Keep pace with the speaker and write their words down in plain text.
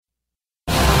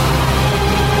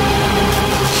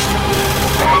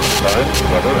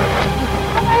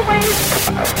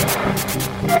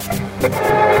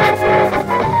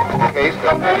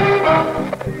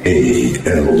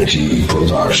ALT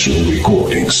Production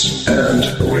Recordings and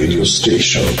Radio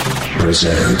Station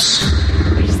presents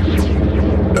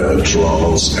a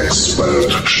Trance Expert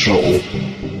Show,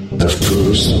 the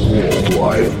first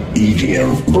worldwide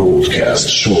EDM broadcast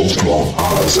show from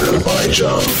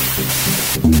Azerbaijan.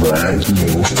 Brand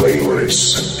new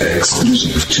favorites,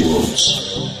 exclusive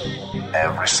tunes.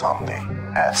 Every Sunday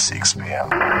at 6 p.m.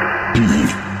 Be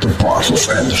the part of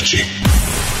energy.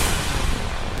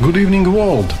 Good evening,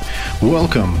 world.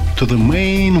 Welcome to the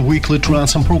main weekly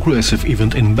trance and progressive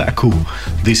event in Baku.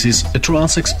 This is a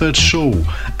Trance Expert Show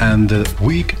and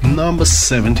week number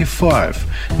 75.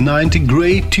 90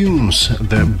 great tunes,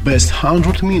 the best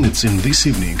 100 minutes in this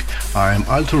evening. I am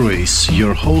Alterace,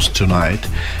 your host tonight,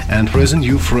 and present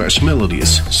you fresh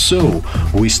melodies. So,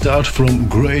 we start from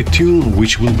great tune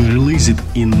which will be released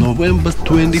in November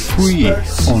 23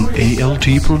 on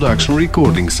ALT Production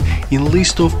Recordings in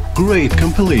list of great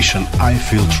compilation I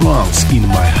Feel Trance in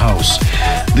My House.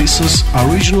 This is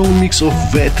original mix of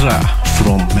Vetra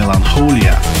from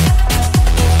Melancholia.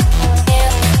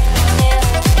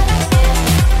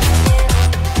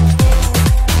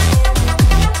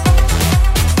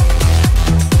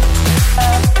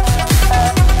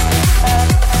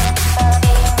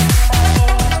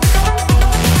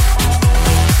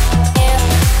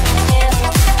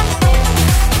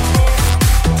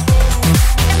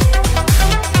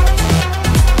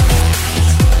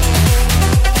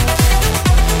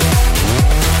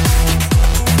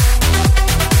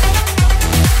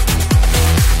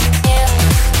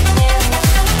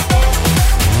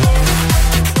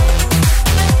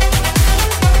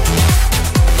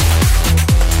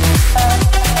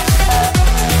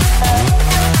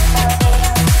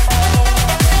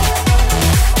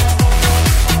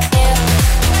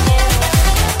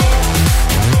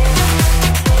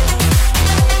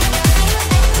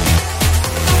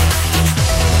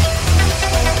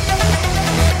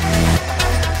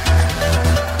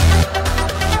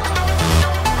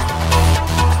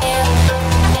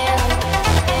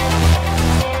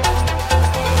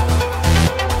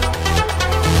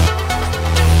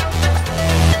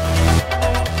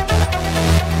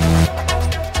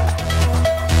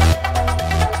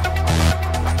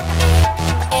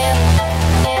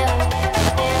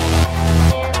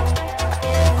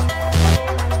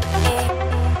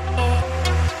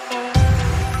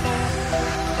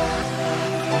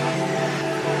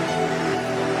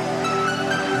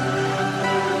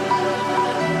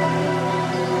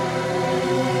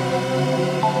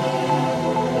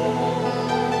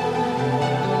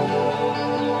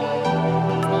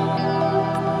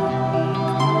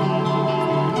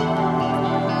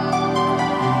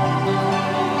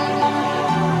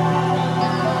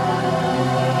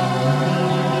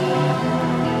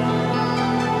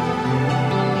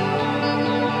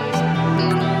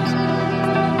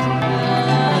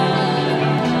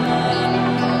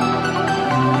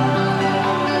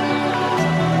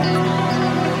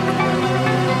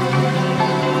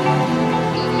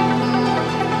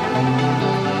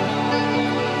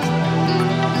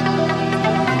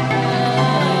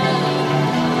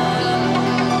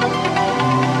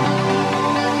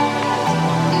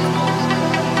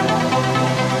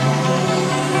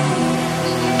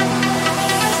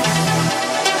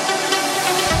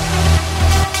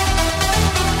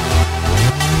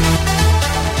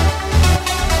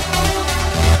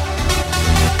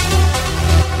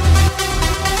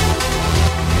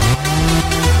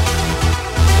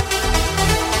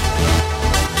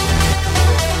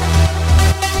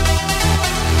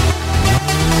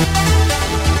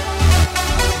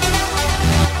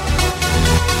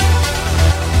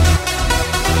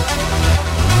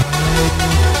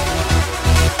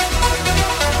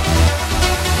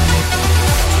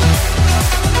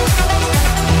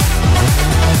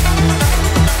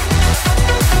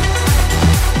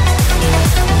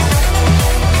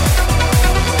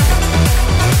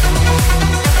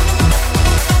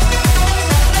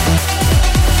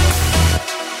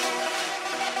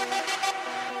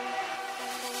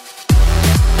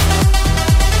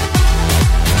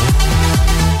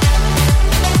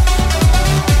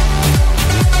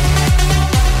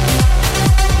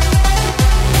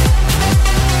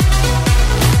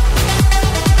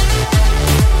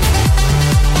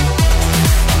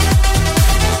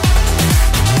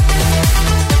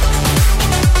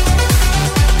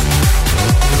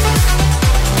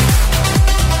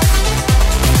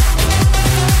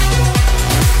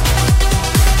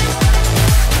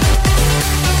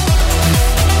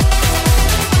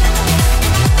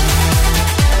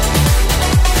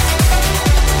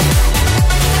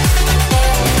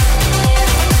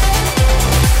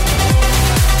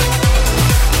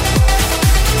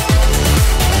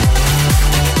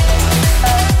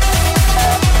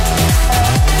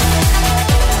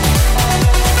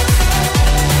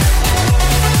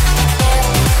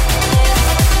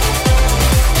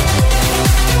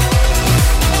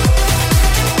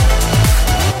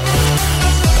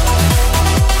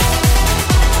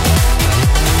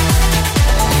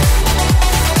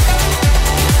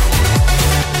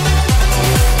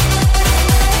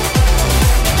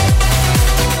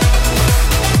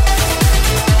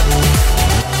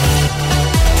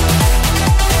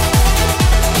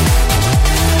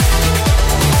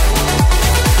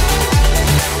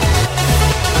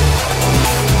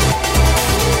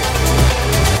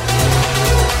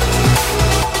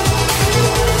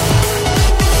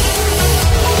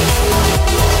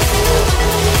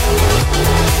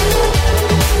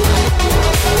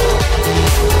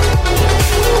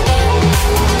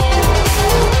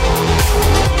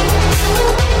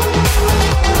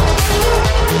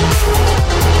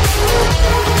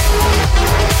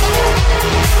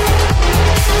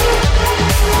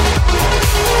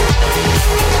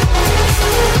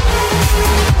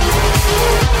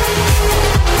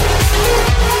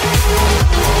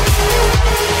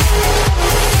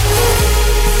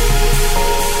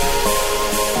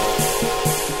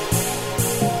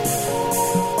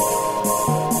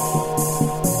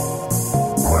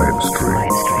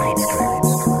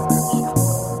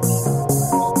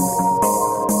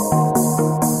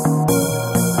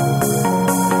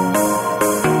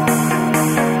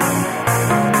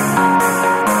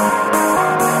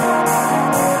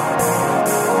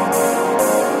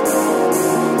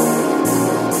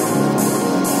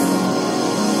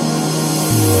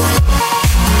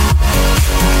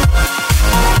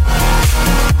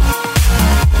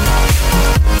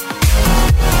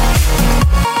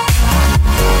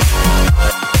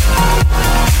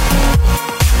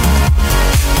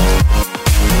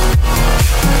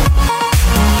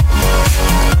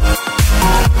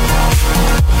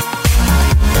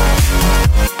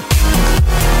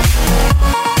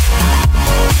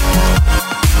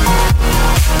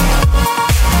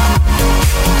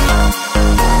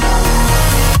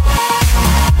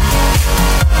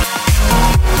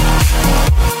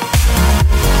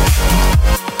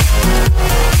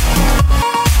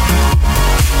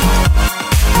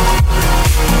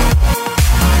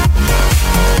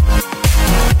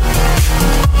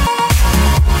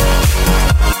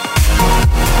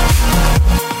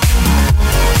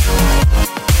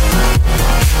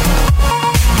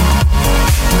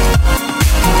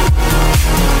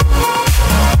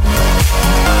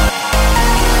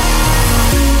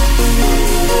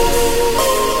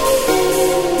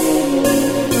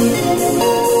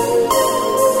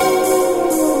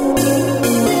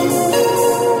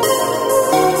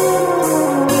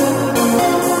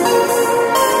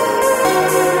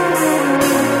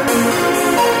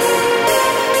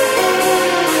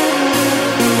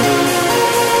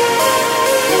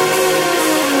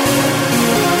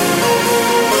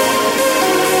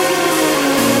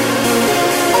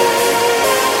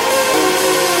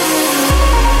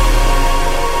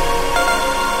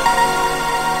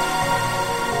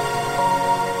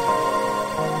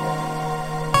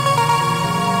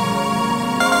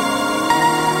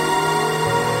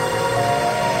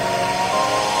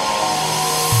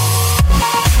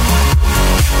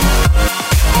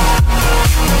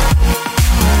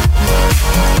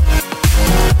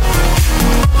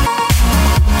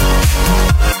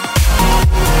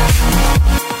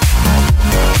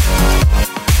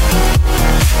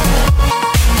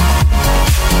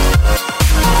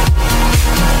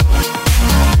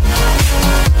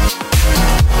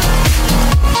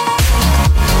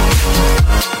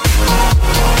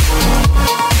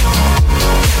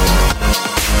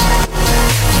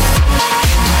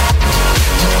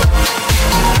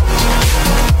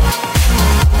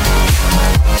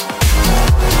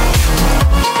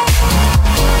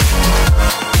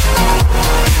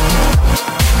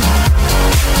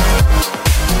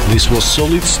 was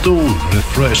Solid Stone,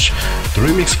 Refresh, the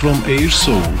remix from Air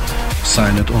Soul,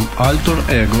 signed on Alter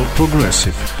Ego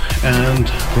Progressive and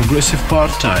Progressive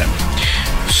Part-Time.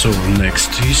 So next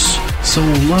is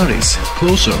Solaris,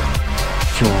 Closer,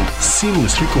 from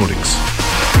Seamless Recordings.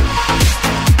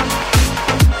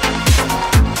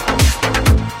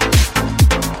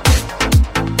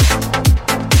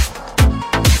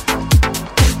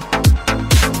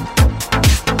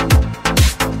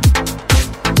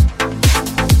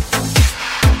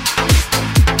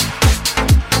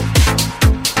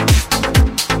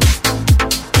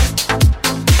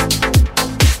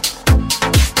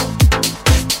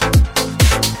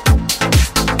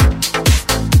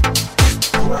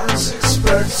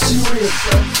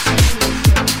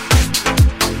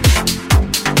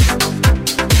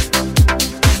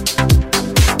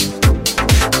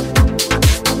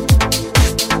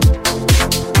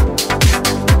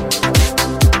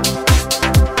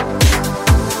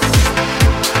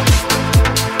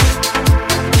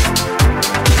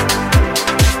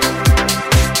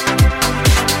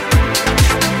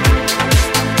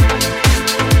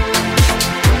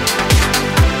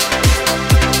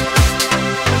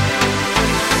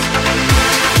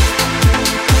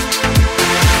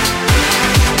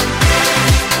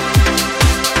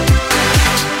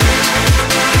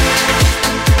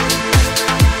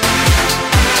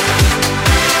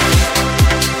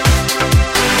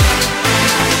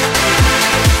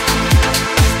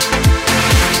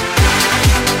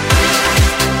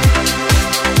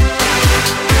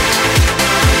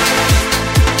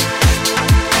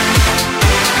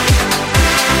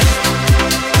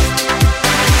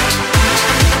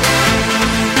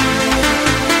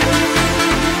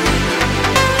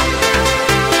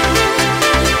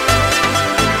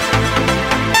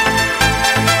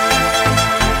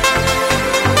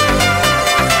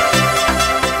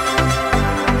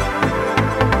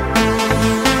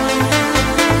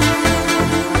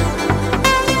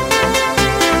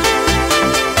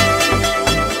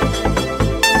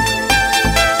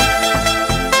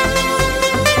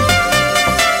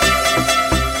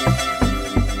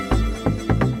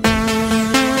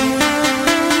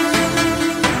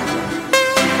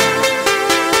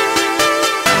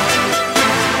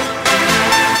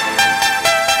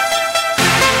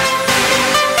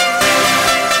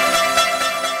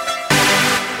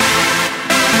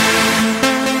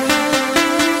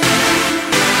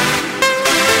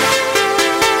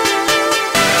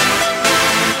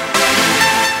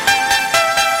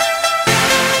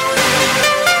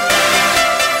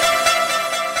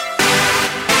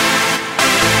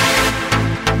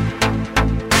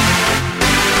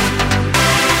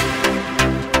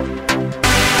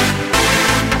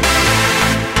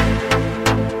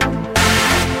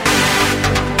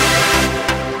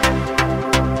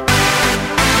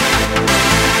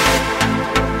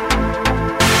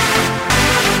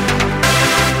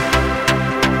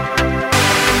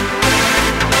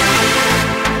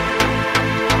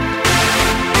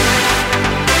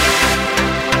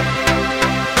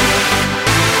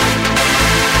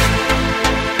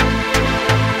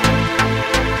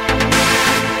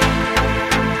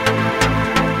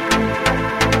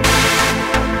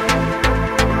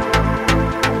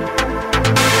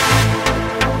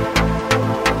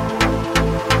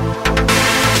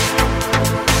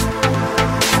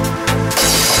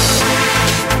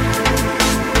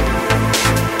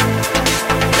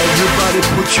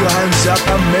 up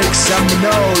and make some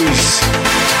noise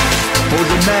for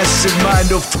the massive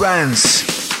mind of trance.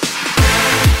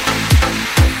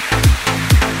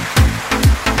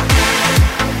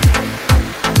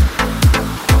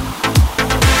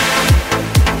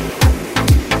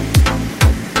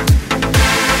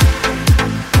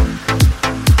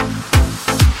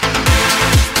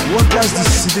 What does the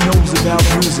city knows about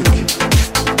music?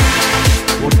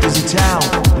 What does the town,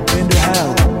 the bend of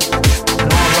hell,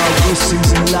 know about good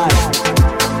things in life?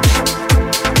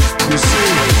 You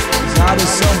see, it's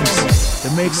hardest songs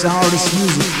that makes the hardest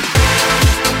music,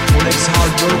 what makes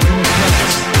heartbroken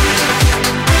trance.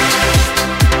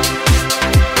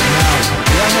 Now,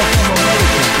 we are not from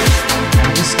America,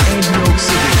 and this ain't New York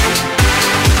City,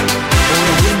 or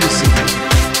the Windy City,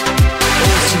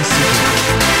 or Sin City.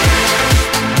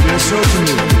 We are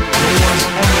certainly no one's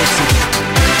Emerald City.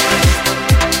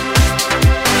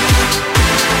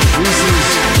 This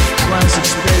is Trance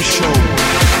Express Show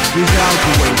without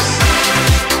the waste.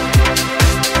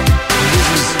 This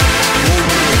is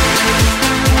over.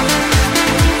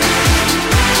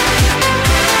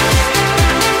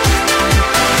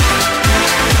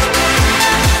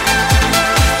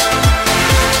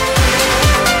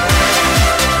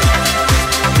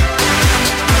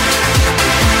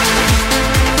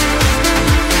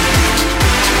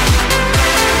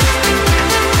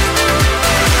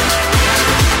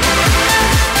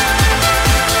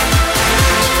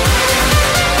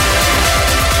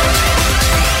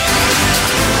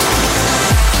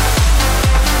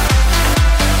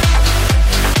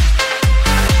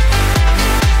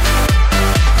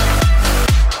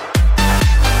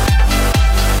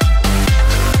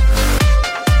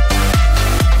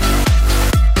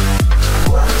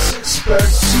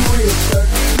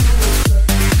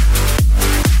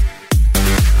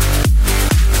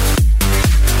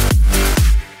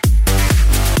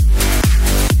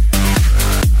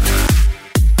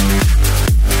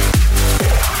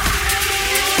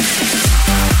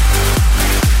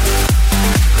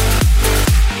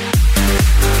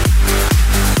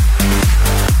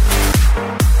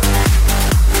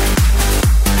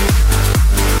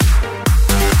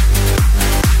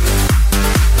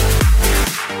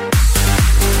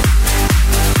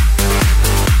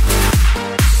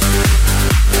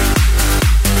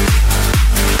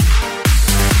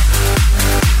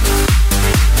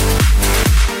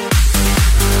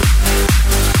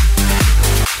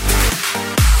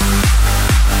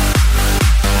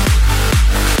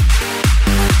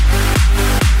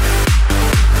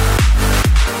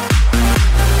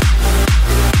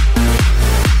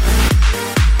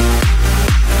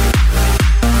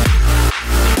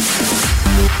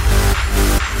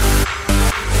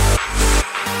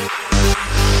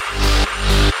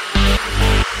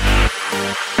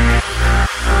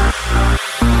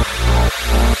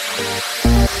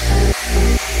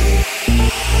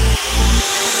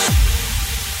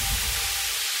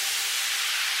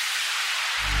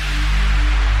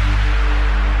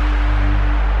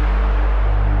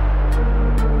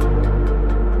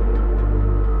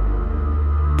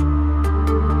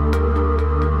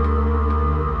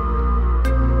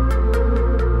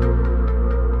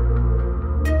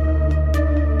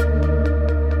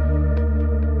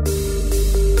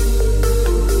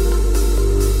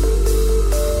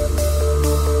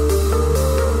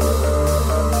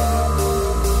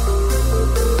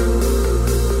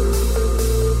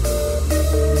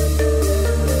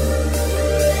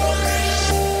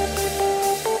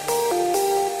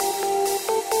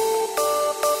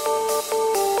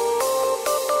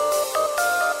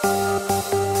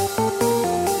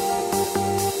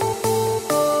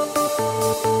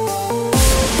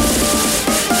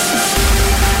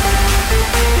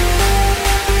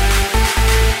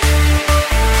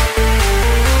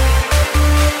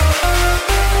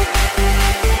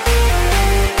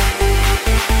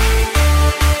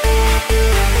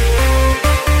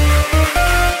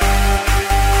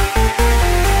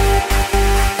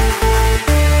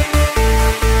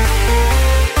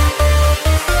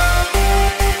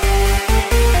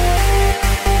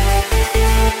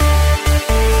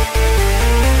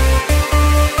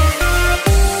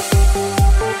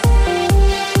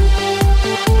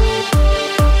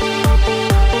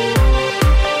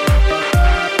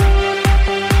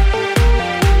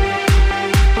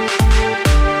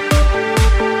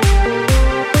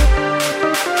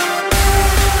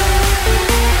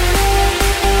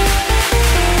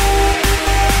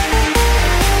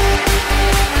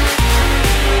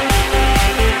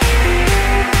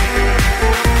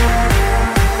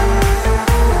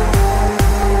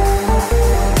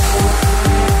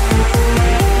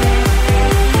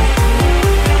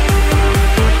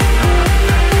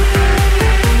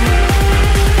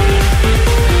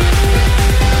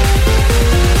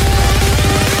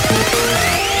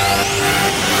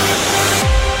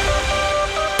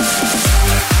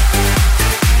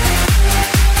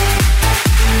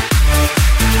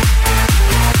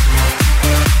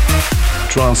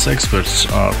 trance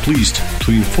experts are pleased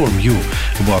to inform you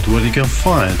about where you can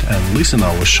find and listen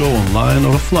our show online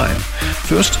or offline.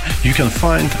 First, you can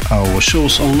find our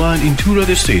shows online in two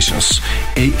radio stations,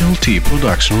 ALT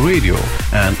Production Radio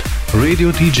and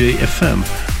Radio DJ FM.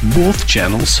 Both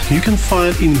channels you can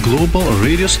find in global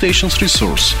radio stations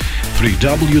resource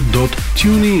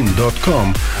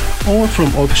www.tunein.com or from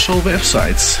official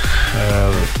websites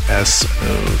as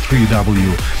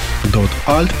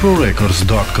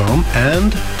www.altprorecords.com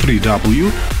and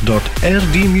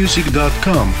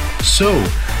www.rdmusic.com. So,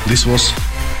 this was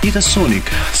Itasonic,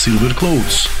 Silver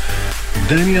Clouds,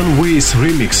 Damian Weiss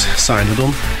remix signed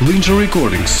on Linger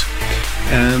Recordings,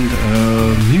 and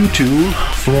a new tune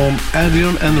from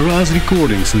Adrian and Raz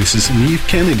Recordings. This is Neve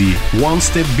Kennedy, One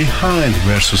Step Behind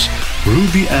versus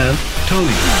Ruby and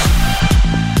Tony.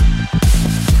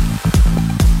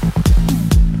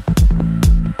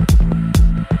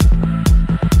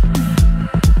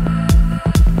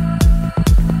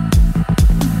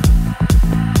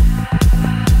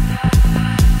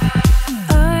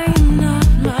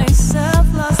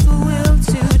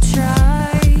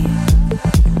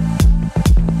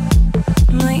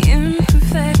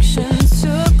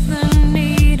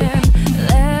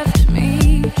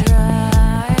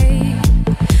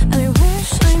 I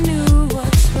wish I knew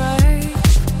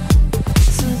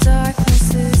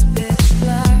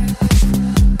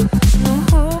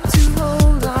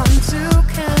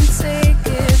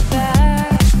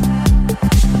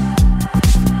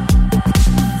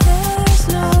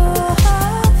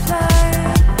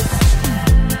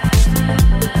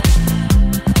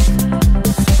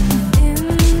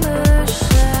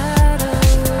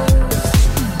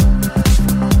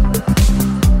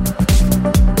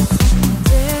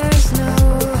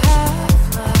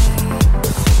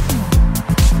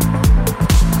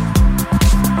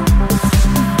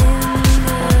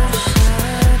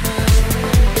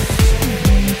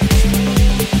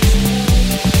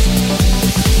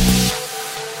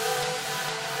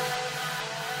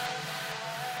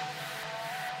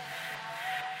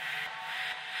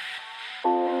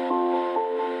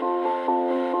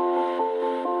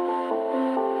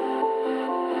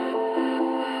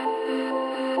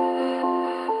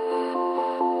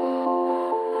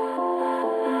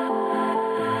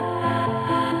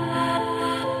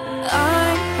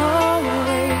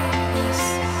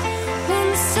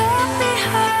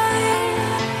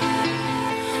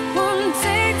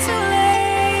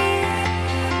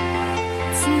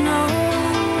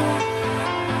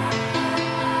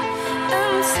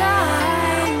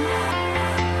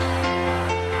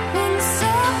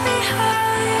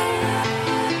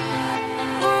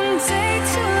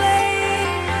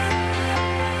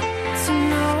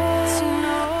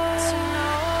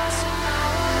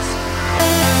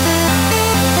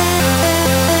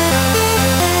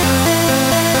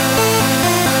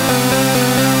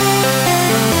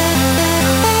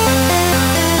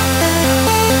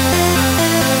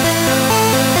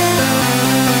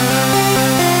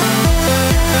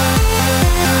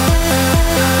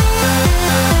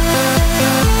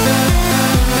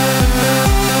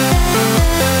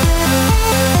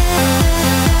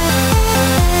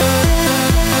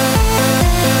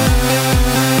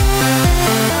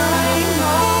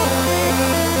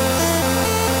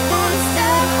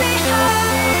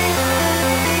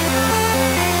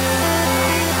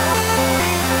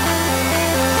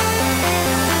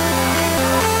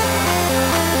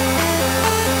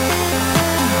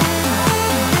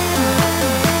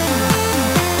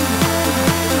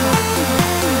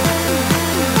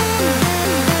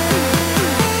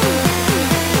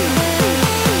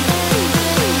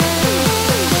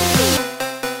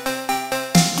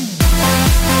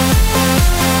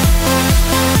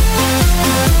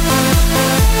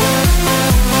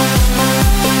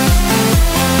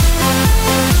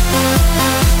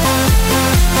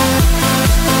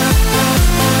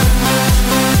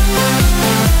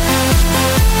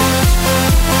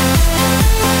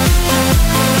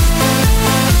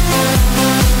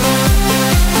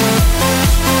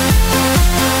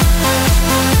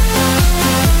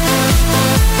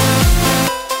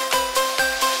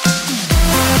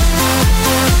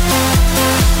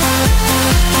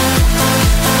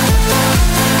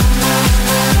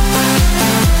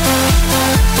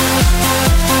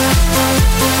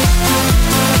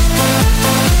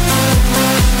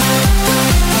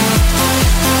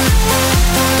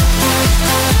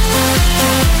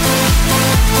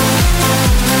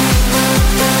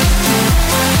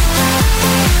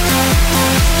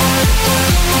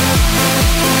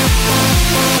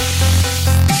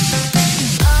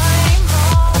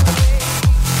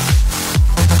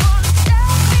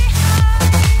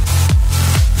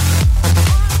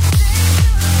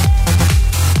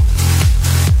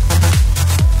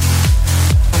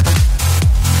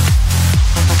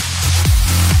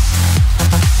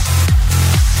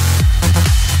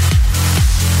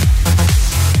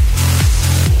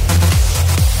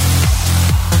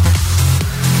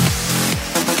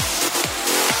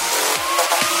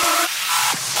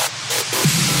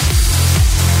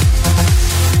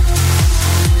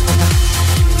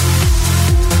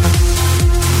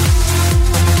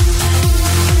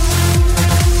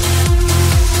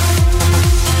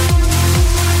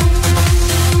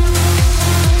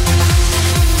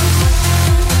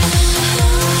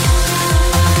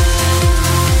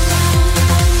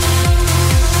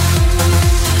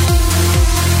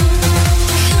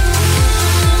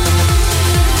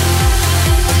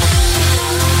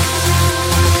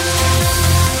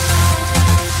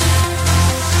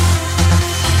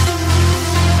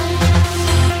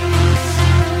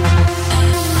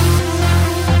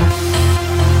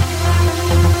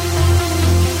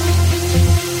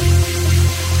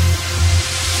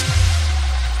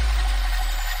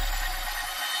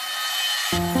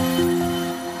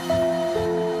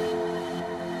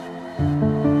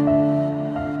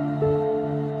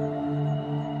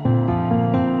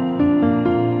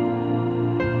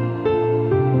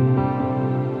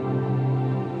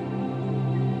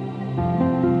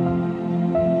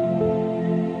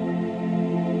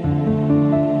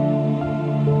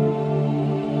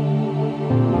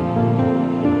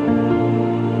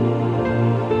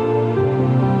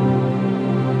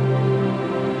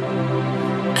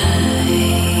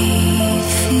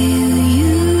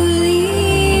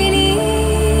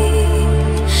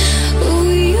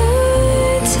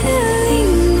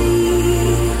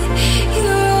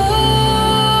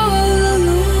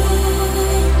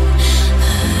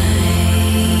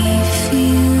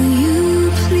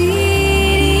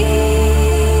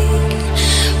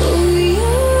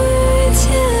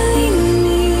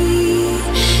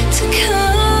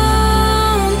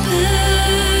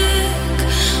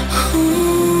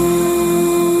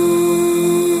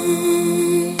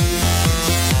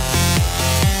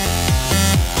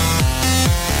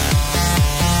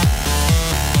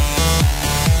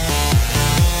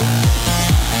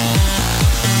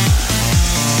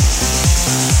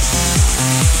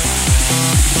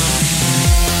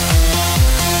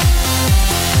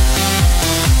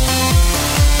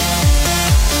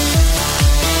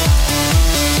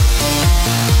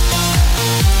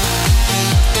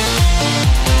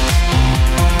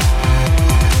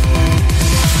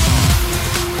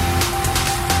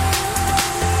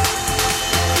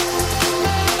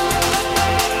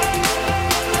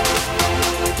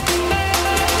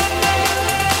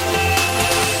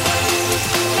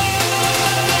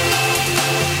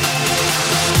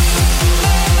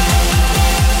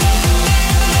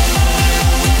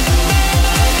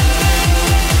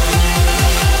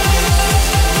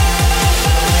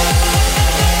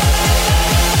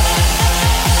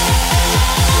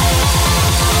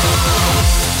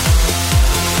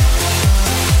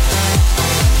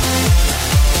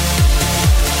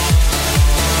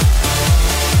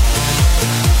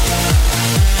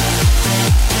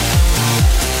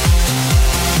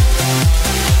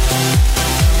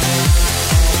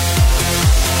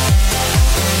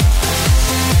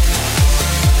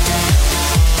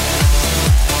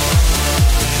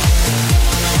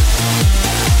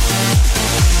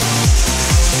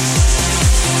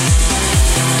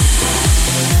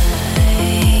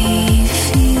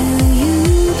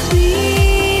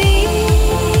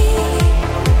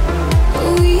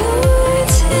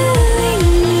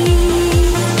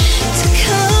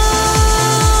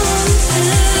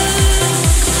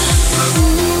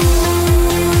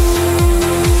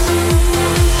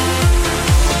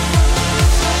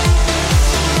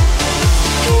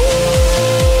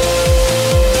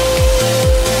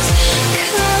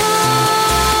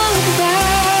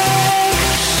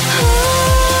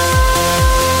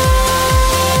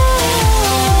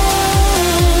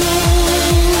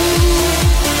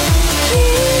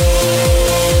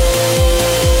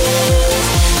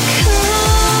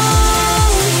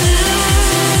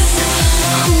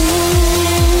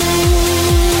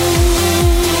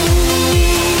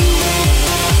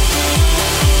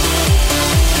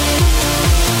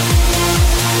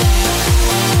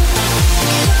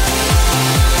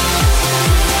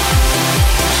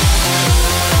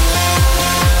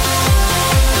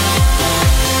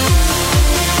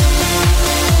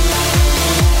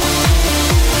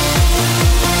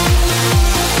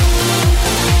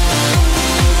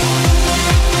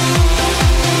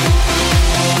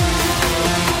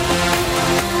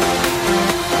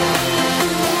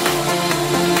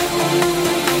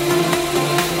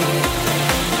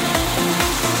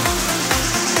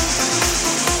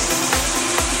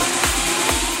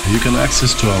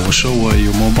access to our show via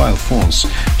your mobile phones.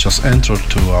 Just enter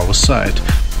to our site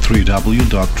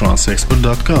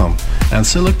www.tranceexpert.com and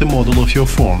select the model of your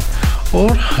phone.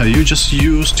 Or you just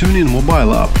use TuneIn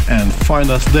mobile app and find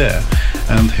us there.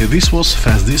 And this was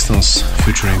Fast Distance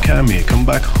featuring Cami, Come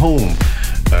Back Home,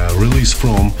 release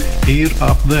from Air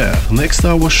Up There. Next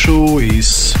our show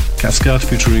is Cascade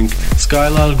featuring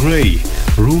Skylar Grey,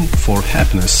 Room for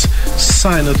Happiness,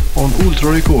 signed on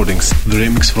Ultra Recordings, the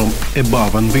remix from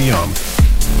Above and Beyond.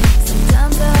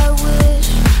 Sometimes I wish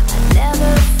I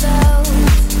never felt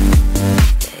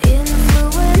the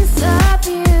influence of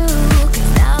you,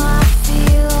 'cause now I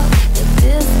feel the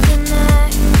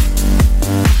disconnect,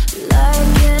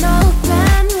 like an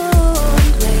open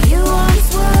wound where you once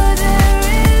were. There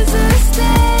is a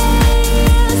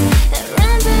space that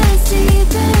runs as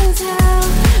deep as hell,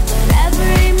 but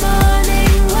every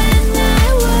morning when I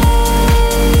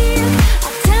wake, I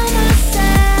tell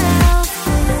myself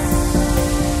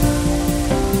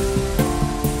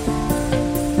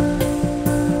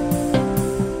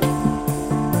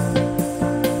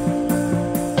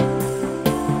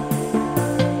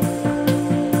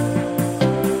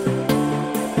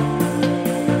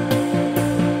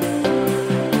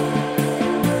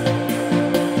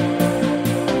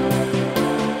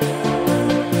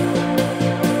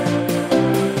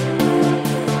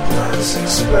Trance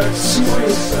Expert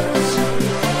Series.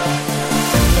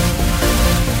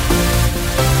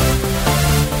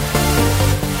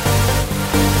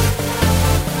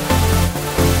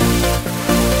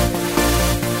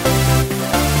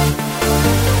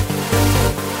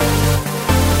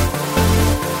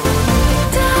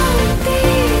 don't be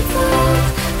fooled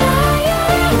by your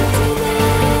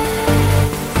emptiness.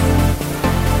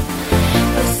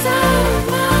 There's so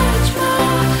much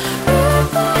more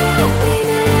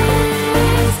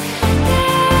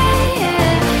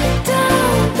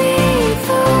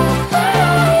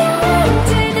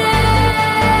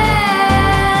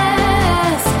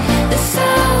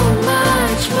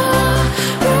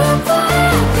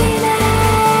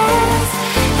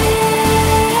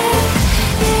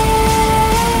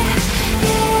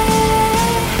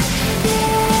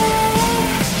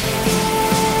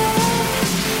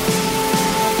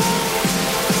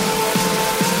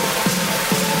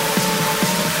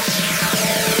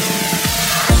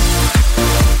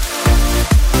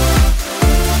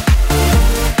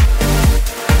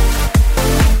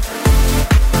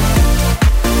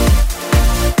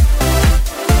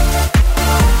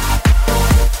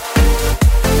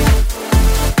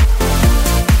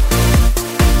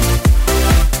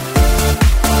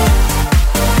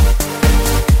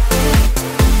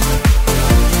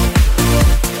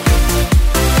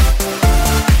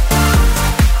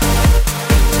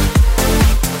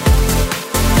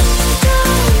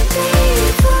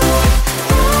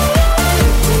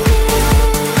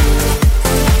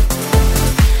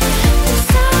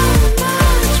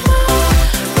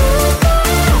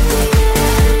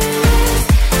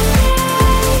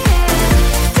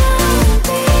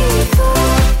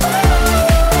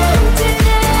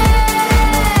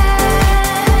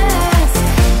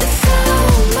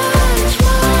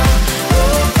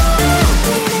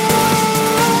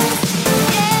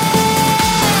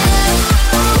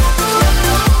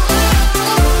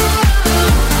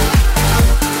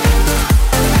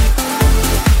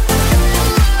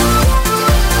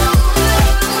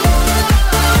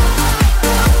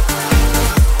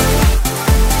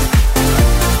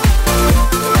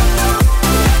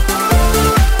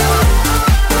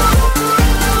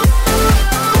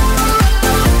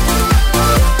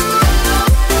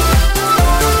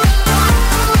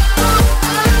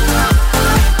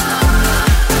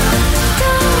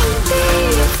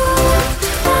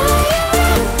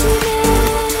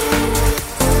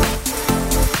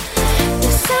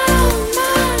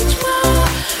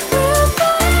room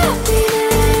for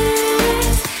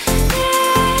happiness.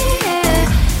 Yeah,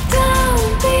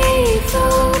 don't be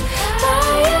fooled by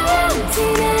your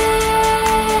emptiness.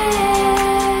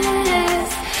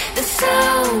 There's so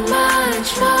much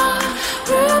more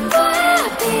room for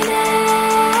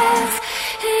happiness.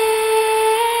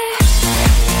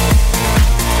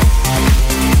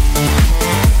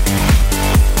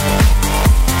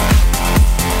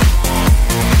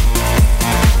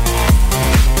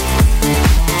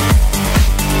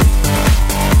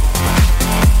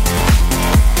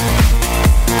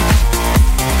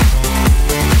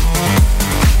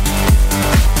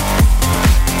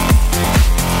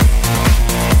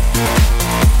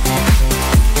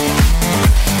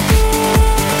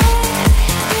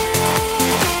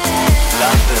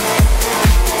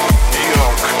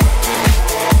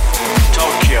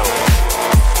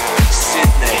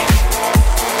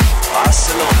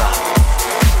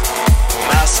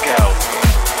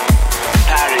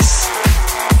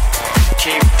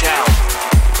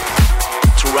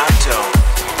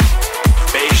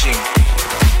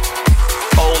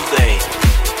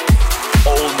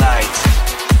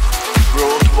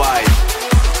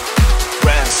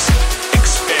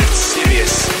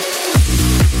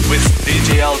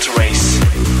 reality race.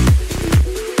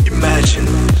 Imagine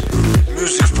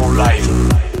music for life.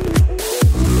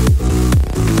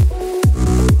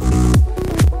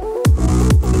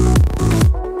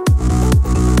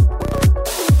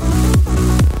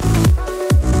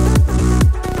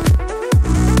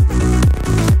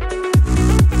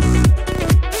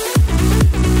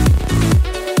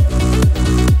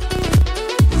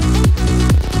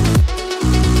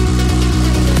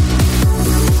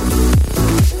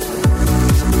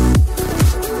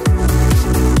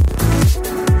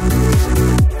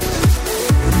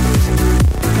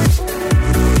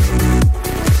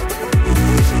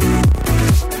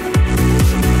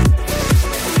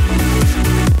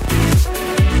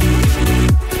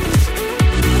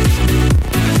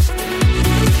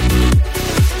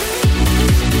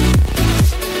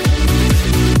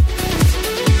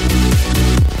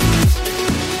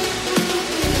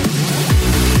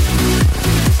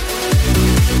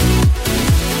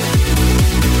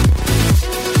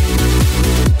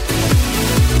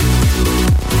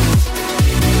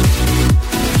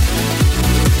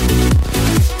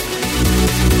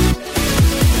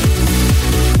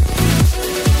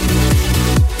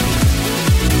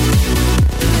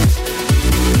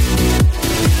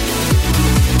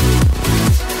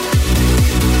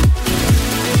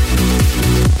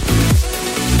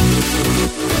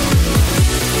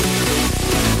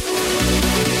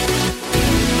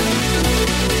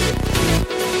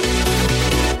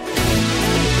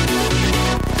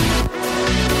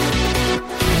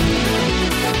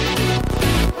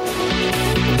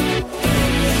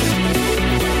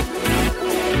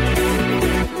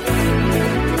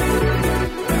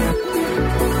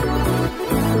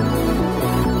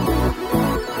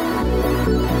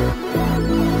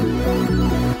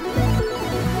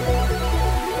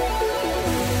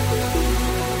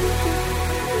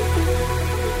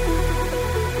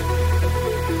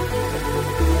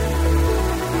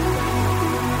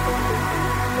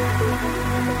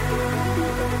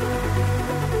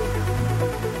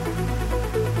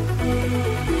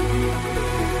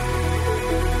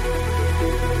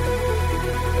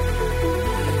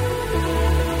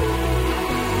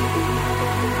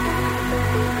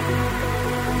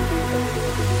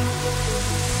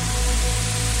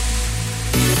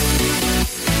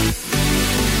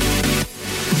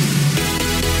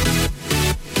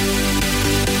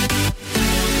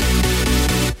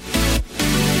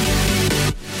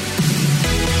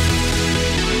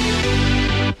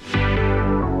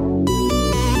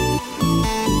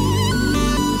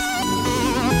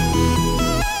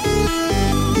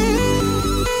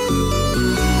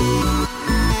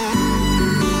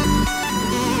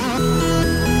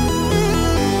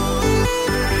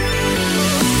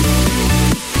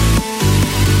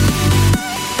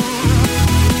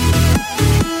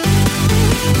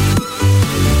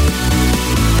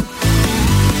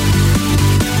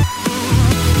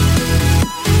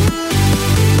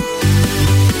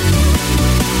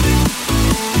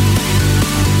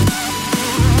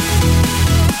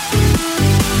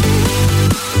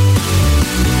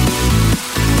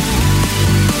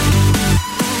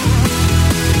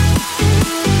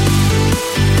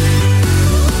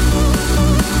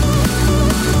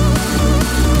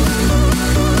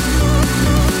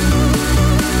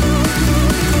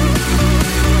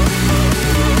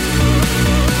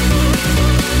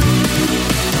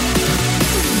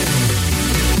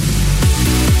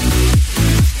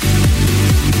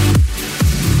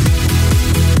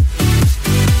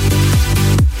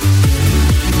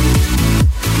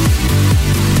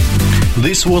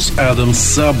 This was Adam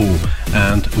Sabu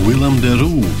and Willem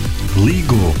Deroux,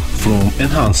 Lego from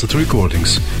Enhanced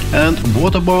Recordings. And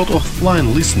what about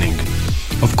offline listening?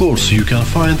 Of course, you can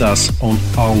find us on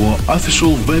our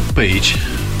official webpage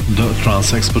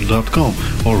tranceexpert.com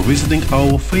or visiting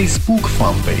our Facebook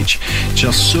fan page.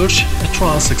 Just search a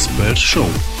Trance Expert Show.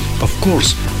 Of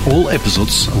course, all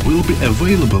episodes will be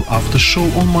available after show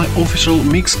on my official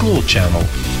Mixcloud channel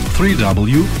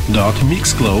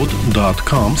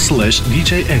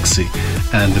www.mixcloud.com/djexy.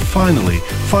 And finally,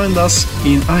 find us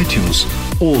in iTunes.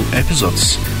 All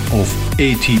episodes of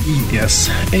ATES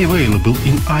available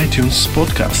in iTunes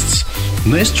podcasts.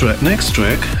 Next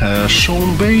track,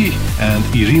 Sean Bay and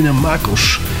Irina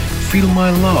Makush, Feel My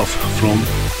Love from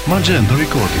Magenta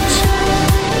Recordings.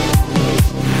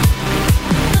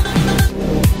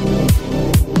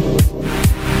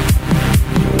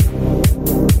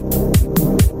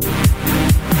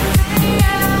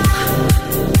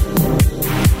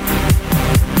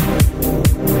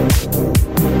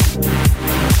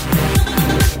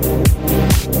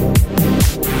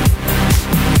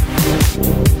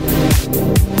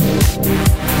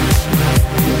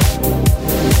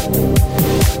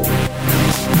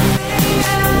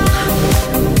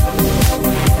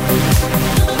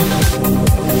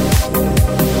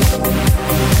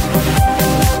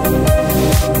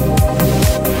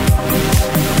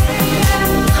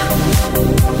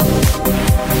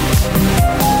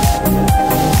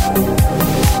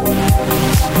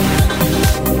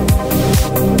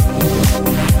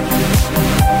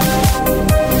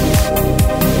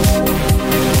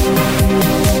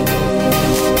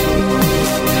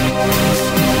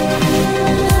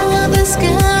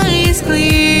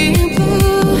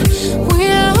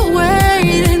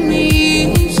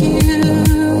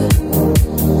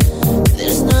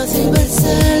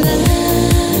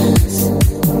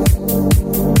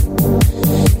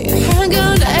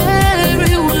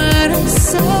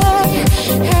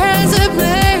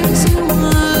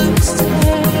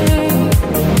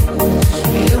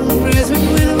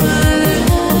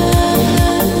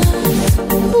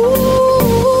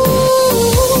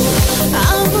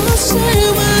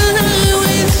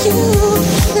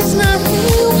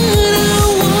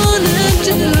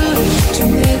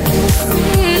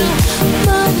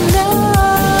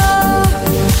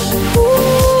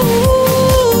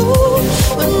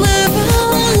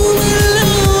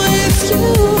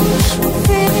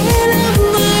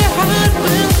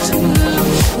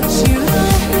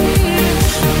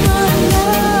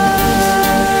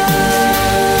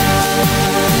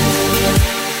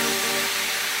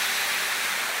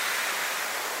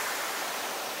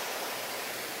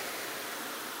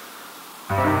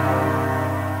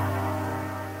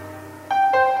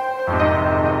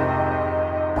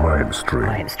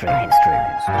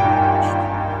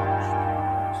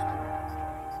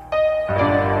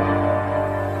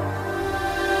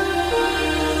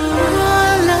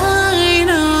 Line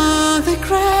of the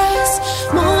grass,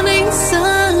 morning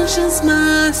sun shines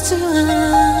smiles to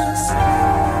us.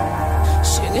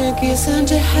 She knew kiss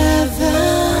unto heaven.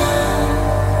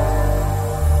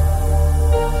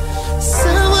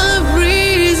 Summer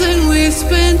breeze and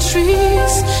whispering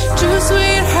trees, two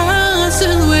sweet hearts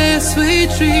and with sweet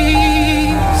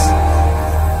dreams.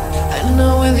 I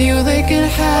know with you they can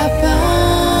happen.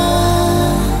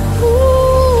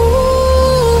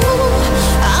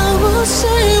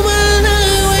 Say when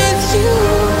I'm with you,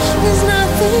 there's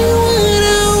nothing what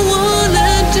I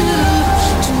wanna do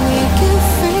to make you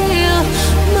feel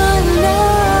my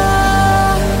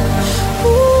love.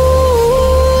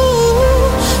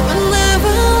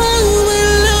 Whenever I'm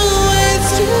alone with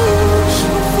you,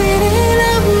 I'm feeding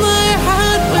up my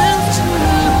heart with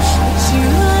truth. But you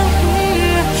are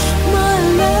here, my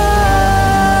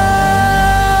love.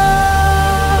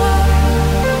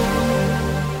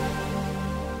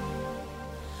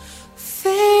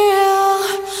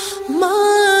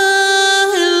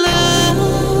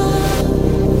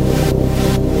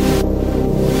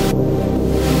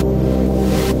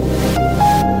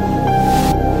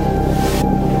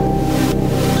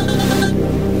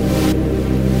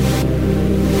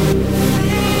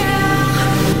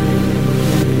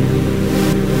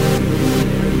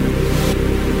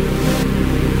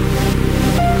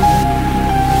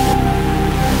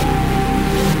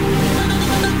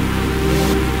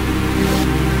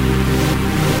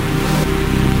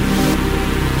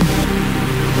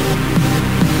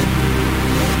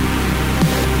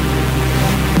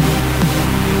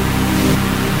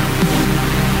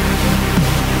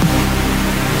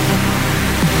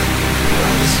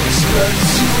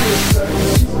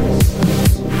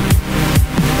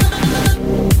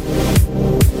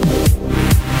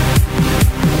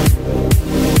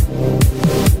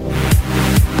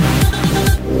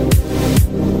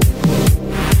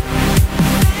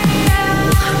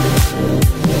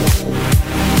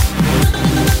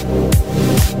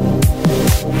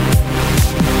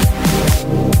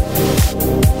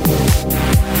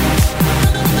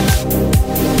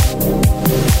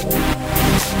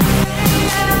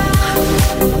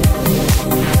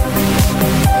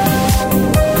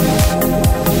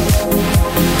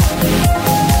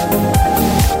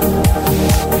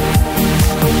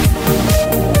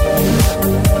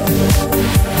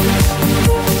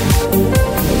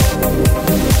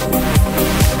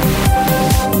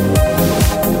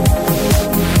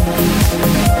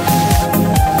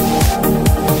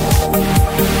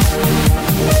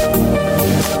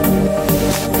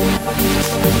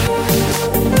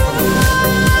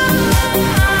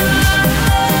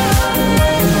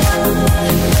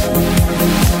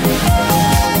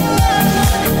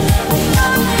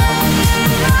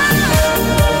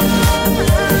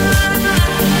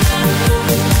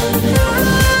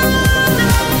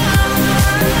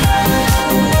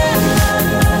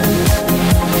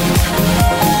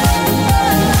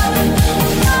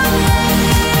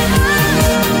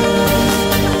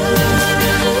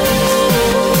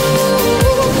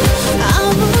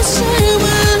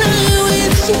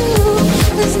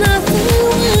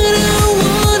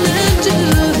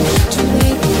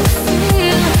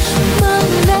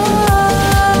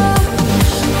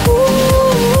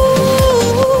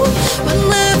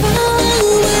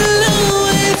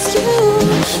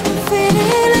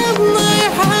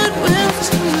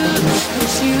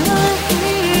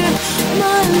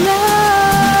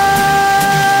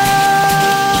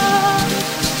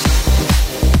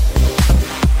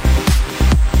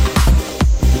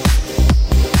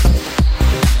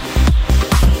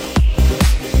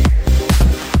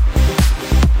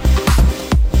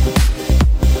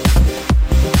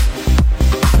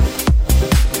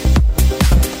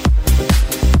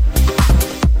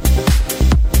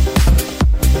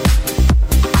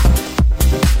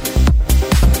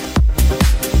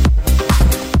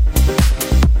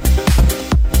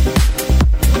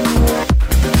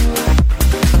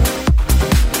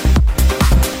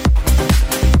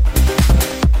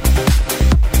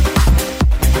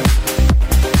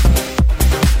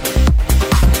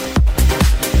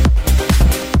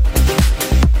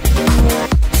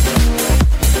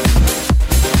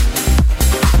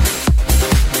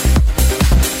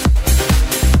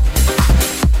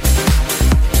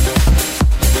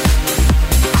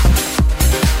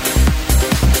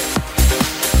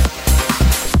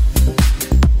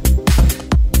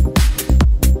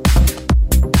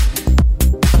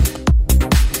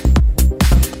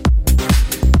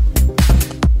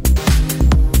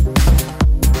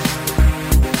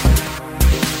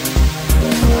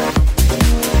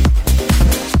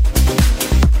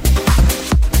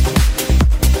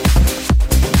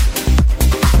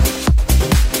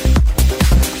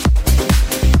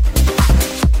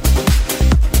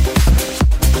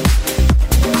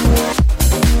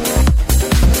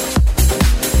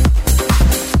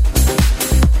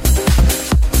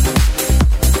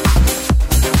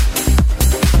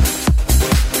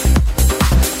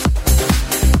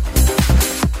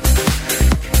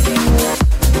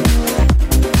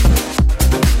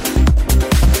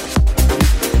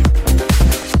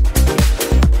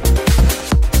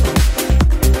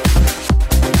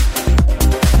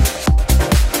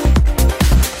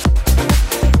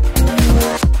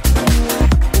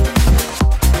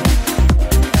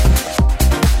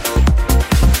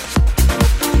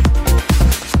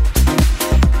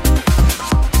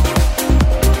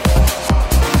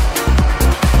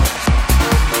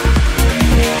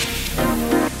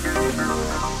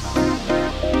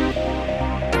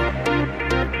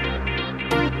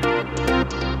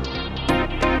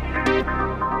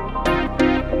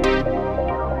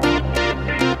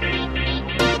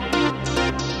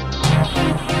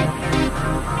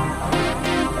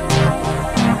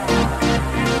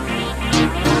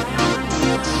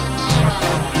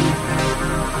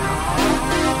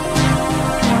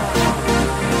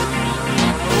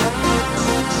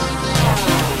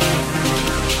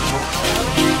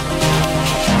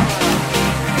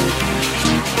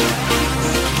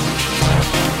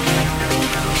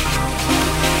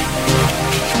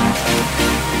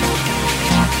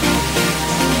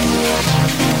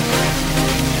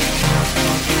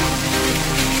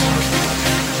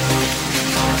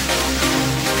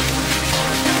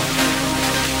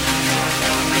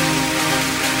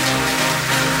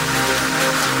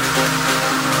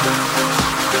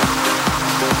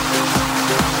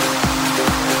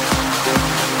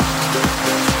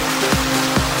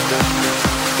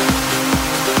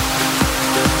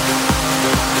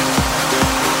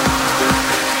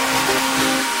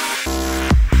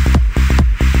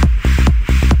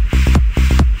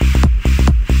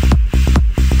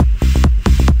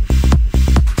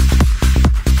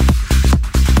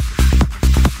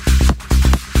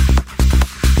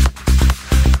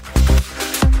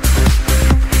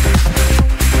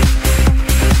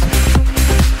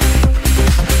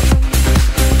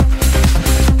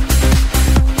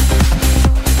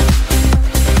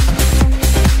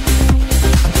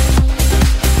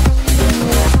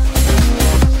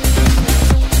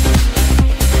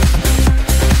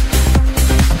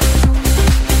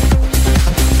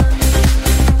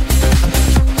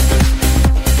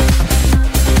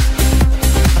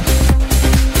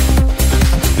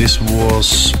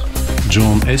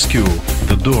 SQ,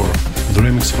 The Door, the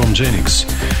remix from Genix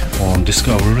on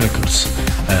Discovery Records.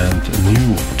 And a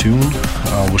new tune,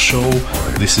 our show,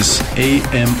 this is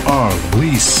AMR,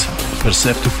 Bliss,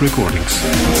 Perceptive Recordings.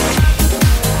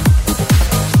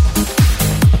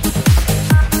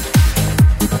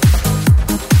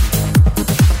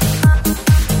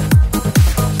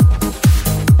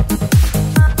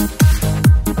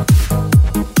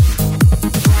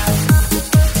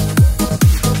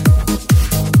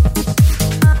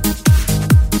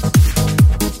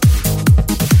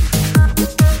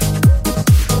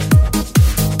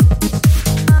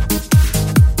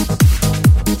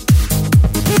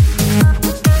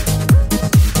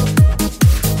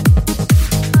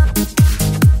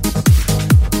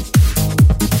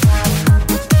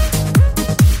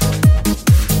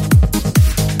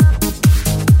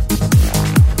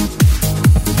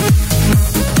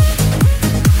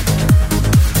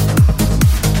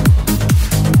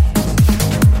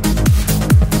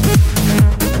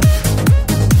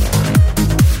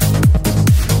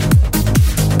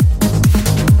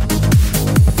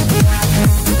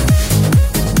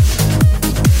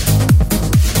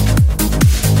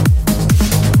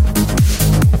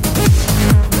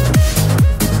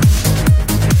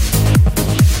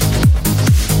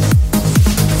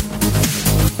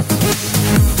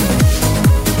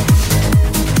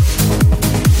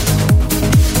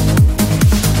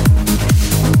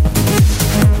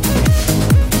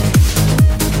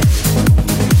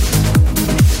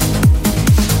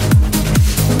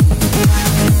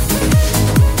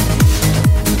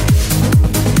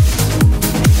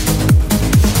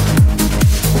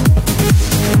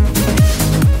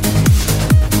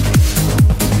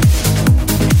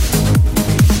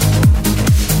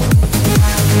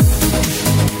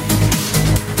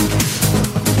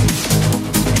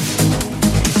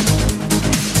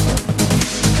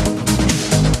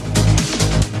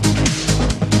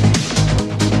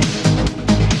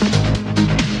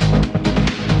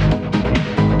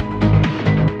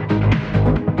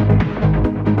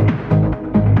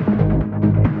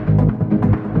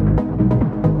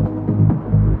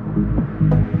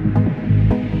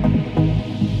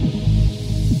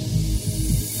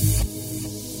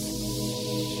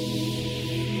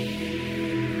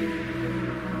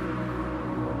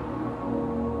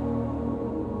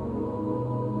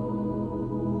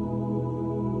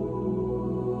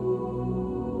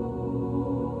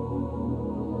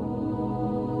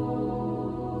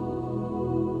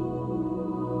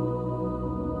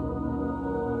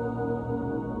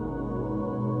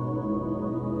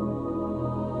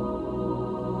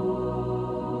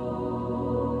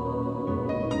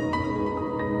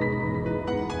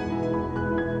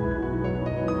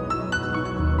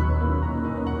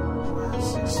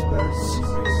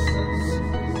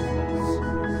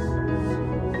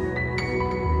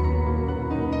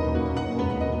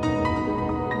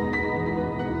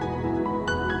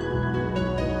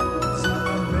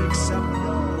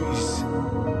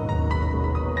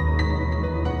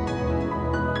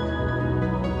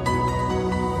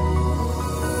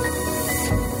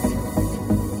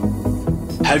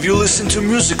 Have you listened to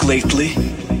music lately?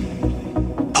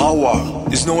 Power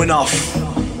is not enough.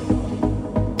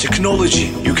 Technology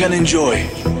you can enjoy.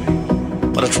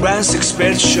 But a trance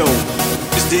expert show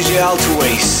is DJ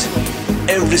Altoways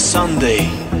every Sunday.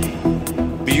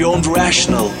 Beyond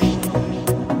rational.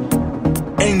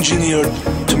 Engineered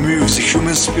to move the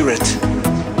human spirit.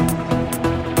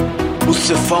 Puts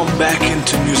the fun back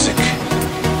into music.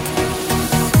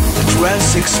 The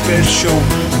Trance Expert Show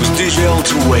with DJ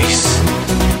Altoways.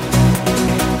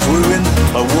 Driven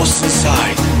by what's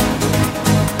inside.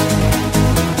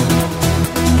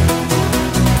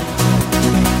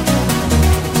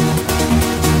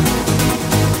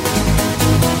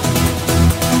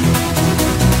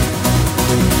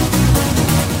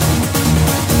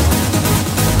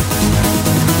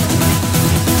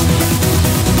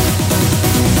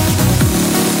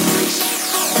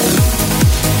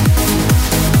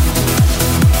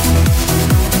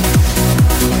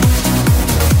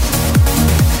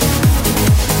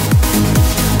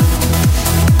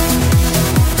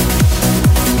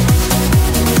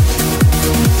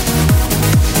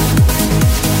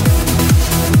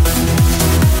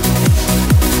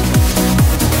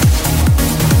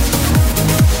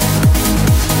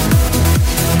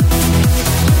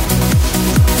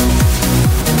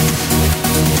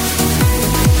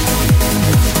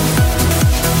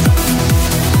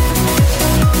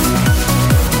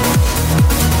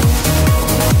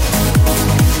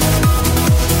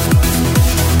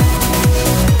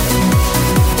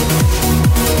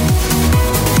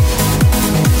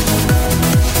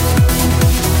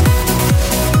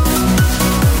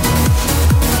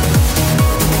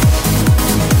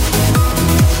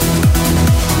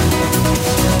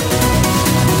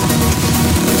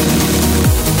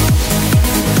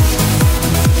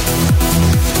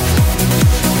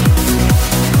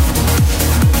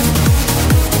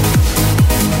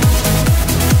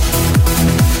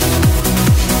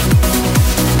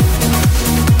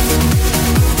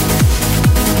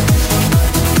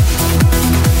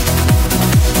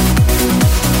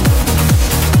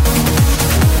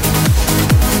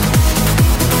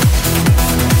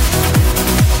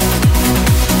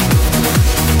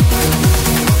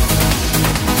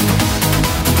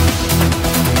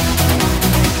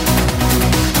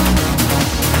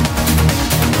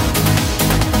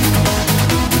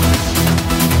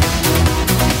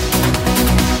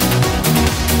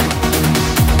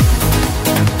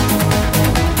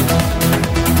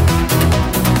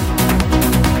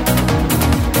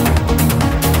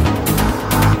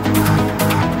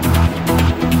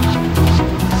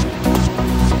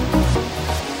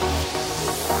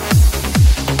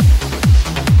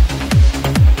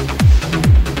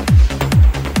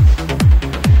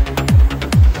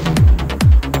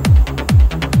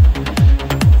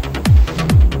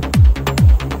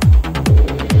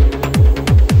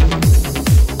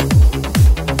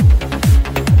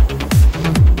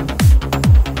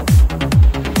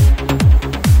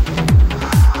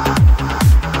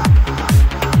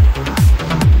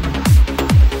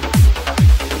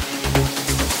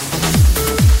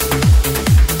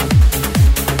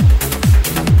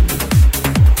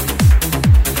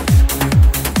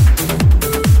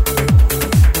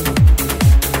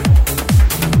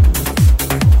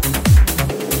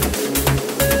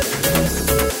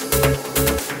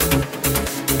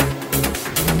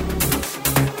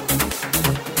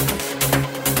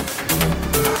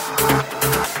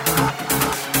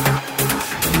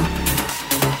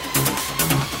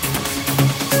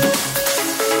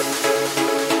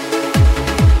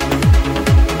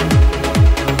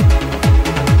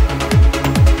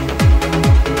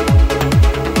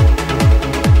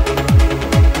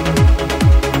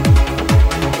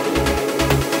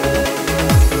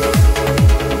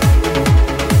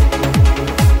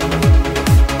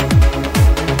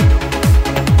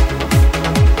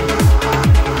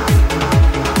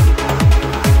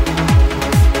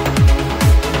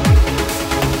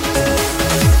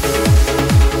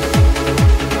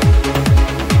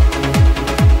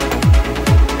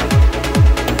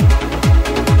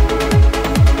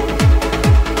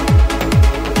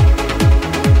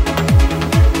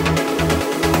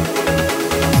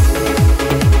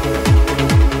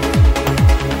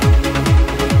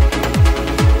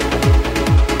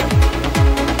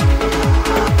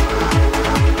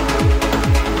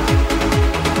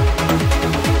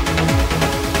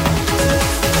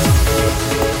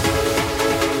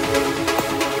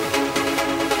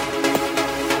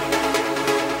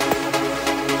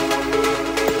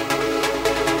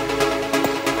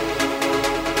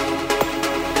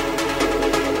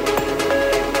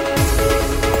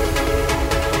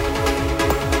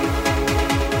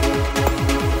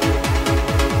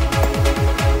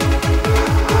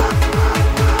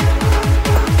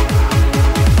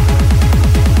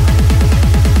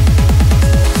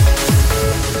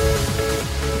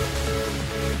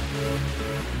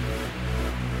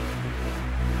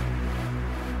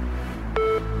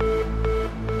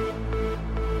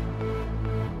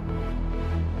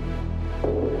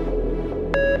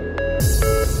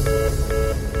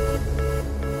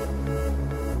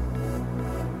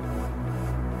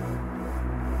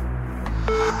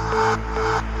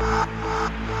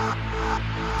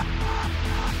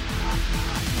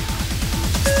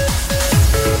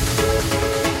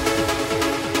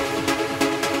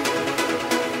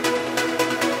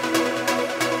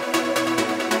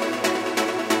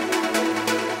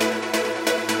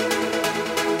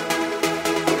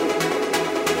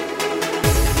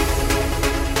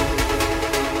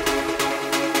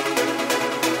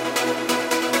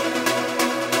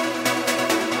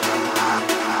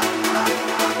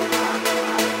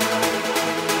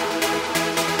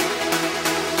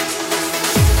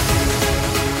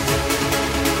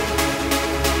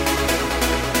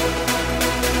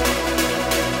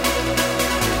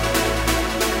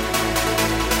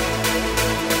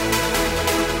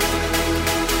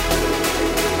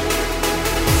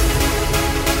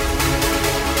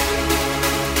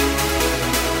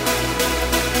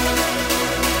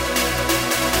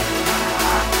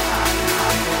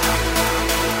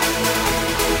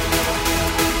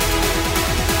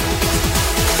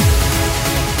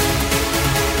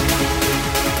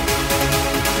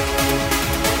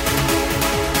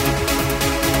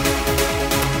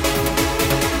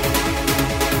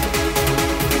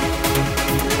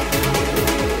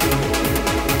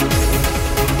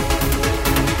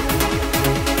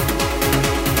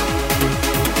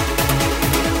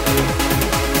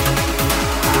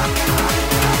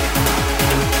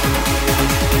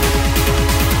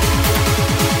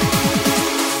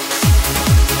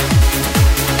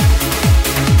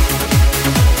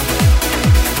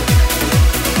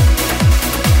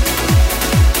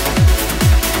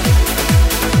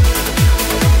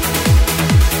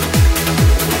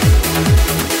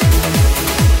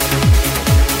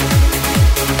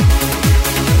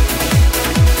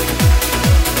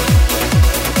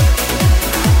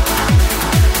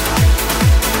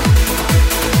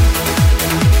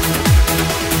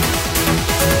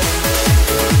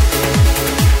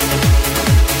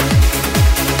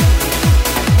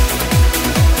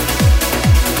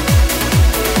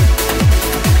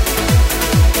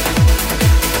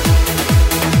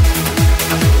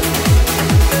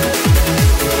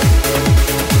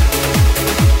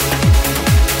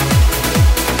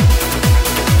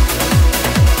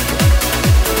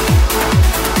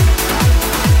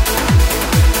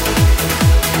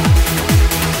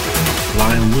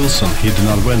 Hidden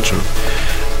Adventure,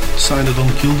 signed on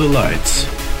Kill the Lights.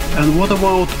 And what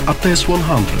about Ates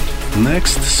 100?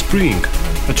 Next spring,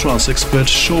 a trance expert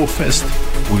show fest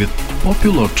with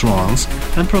popular trance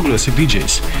and progressive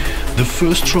DJs. The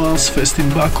first trance fest in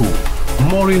Baku.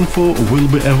 More info will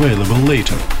be available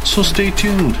later, so stay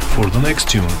tuned for the next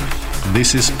tune.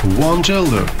 This is One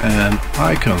Gelder and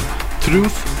Icon,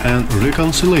 Truth and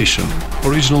Reconciliation,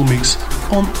 original mix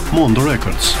on Mondo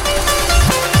Records.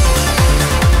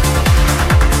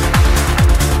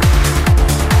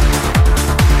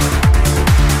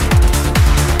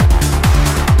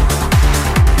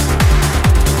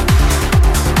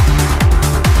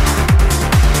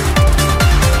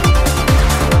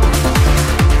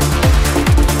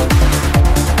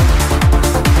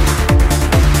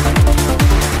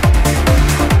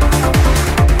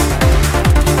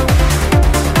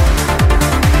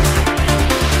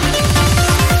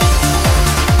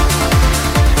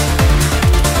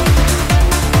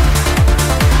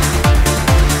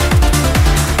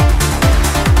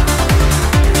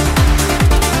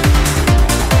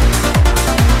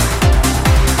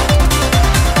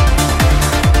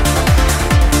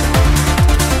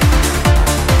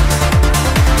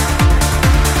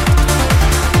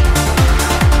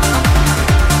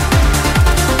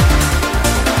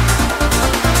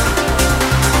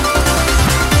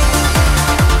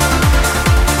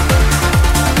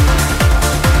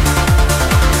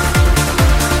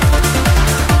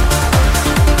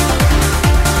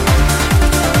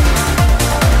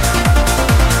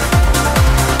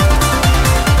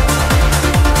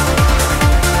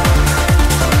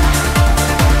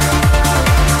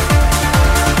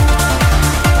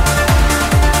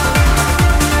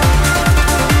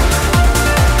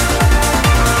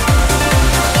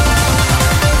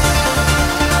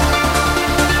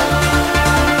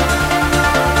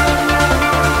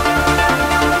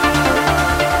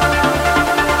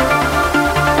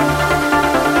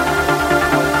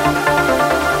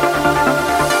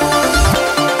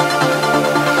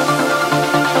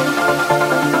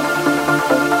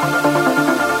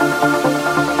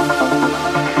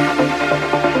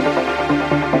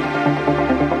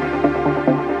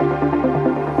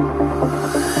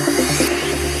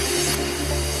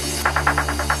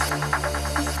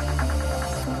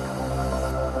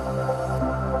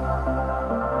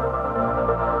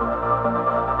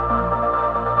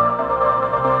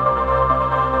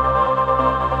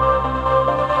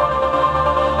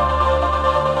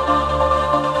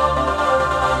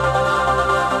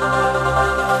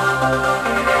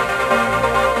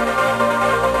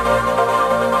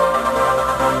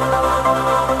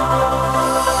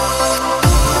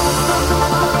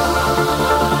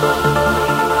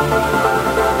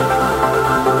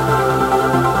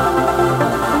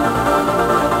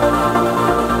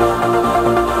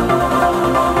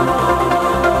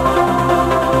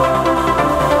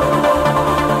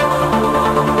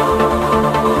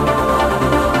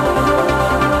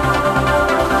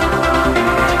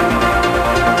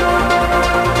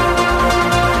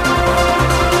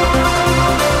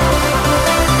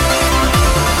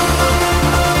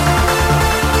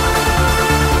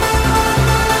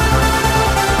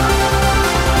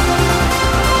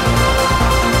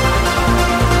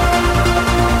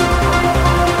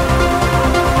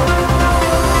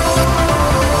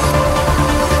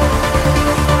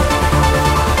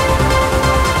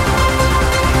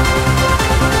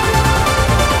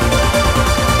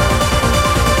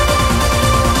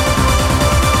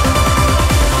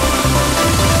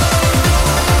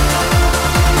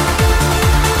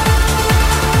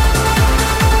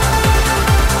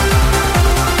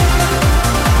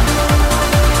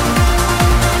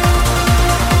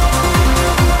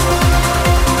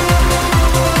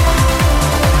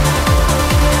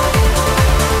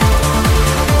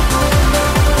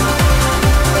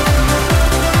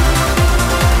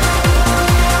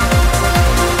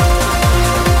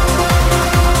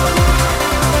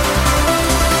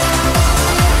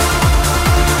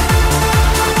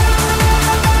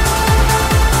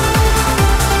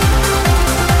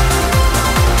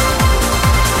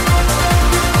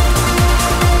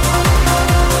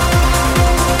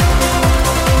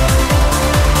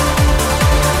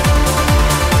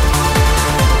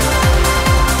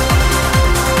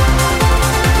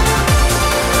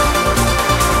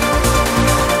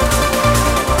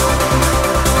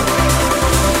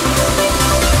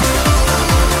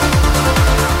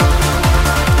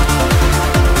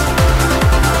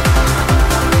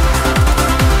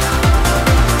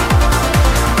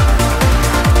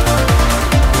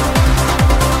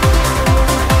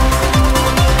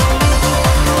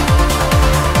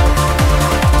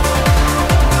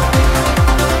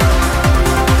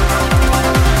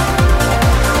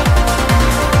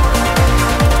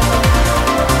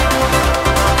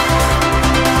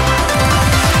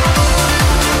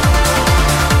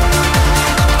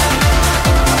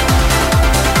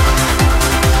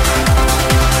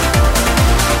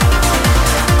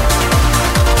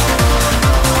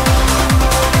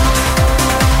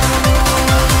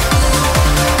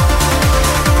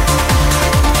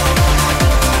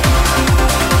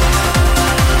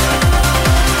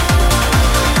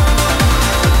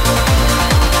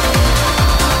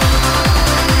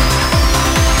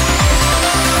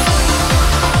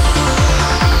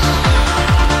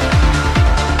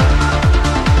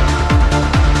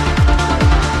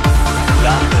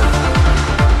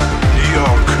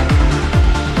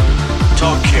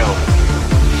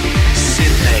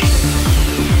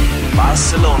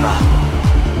 Barcelona,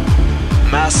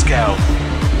 Moscow,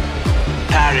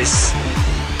 Paris,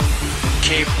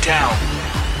 Cape Town,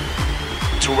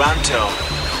 Toronto,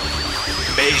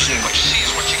 Beijing.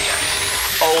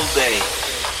 All day,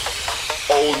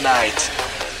 all night,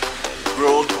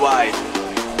 worldwide.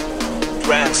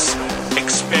 Trance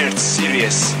Expert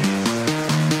Series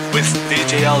with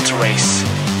DJ Alterace.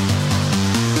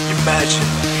 Imagine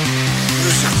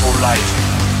music for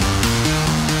life.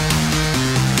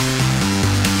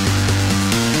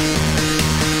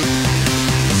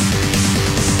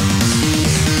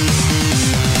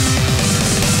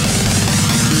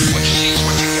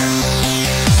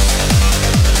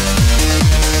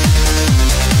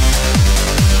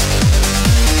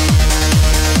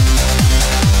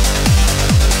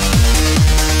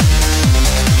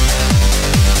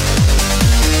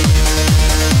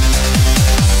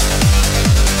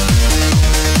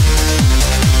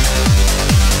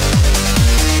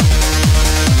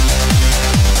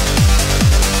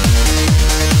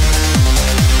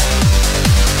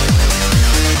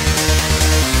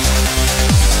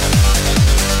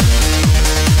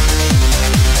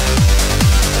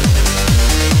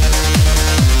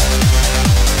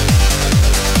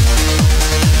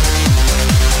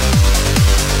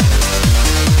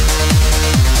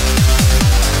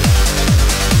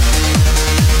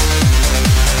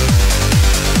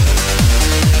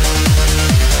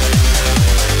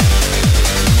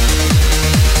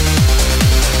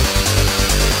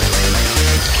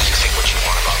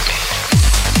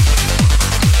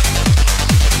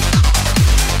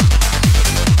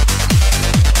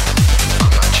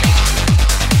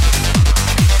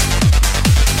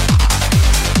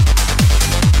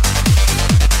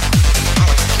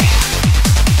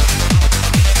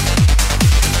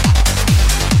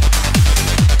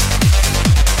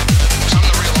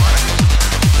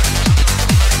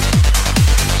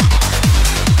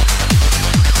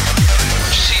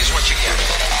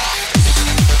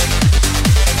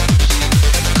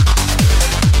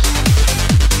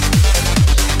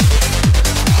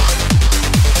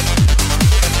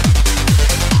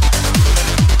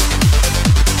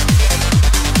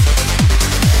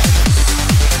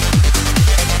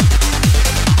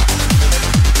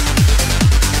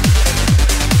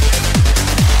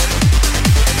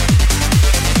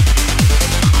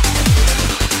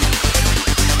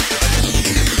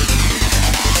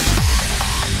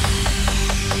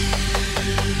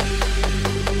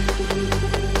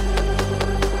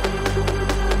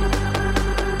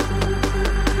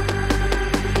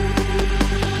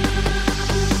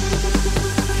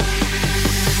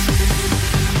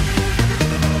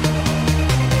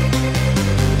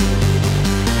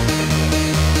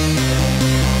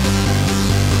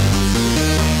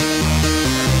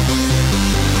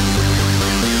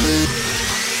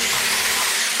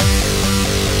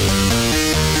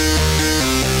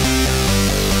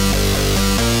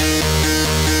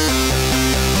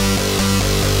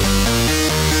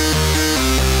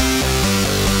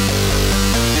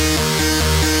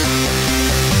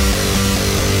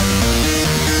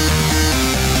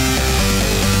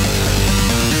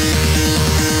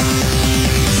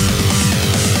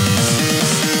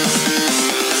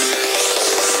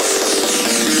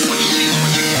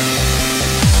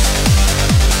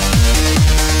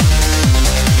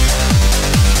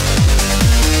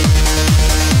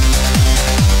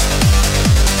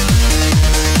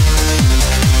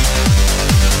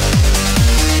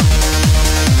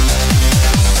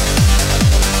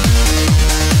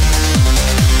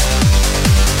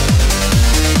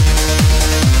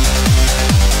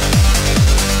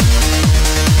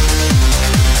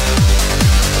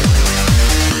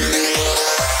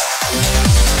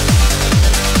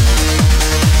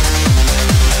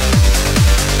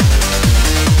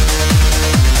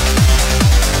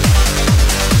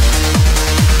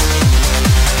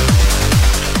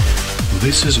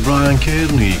 This is Brian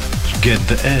Kearney, Get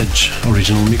the Edge,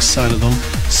 original mix signed on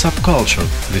Subculture.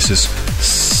 This is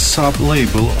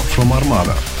sub-label from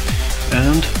Armada.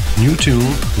 And new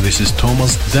tune, this is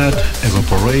Thomas Dead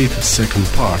Evaporate, second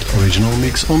part, original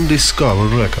mix on Discover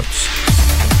Records.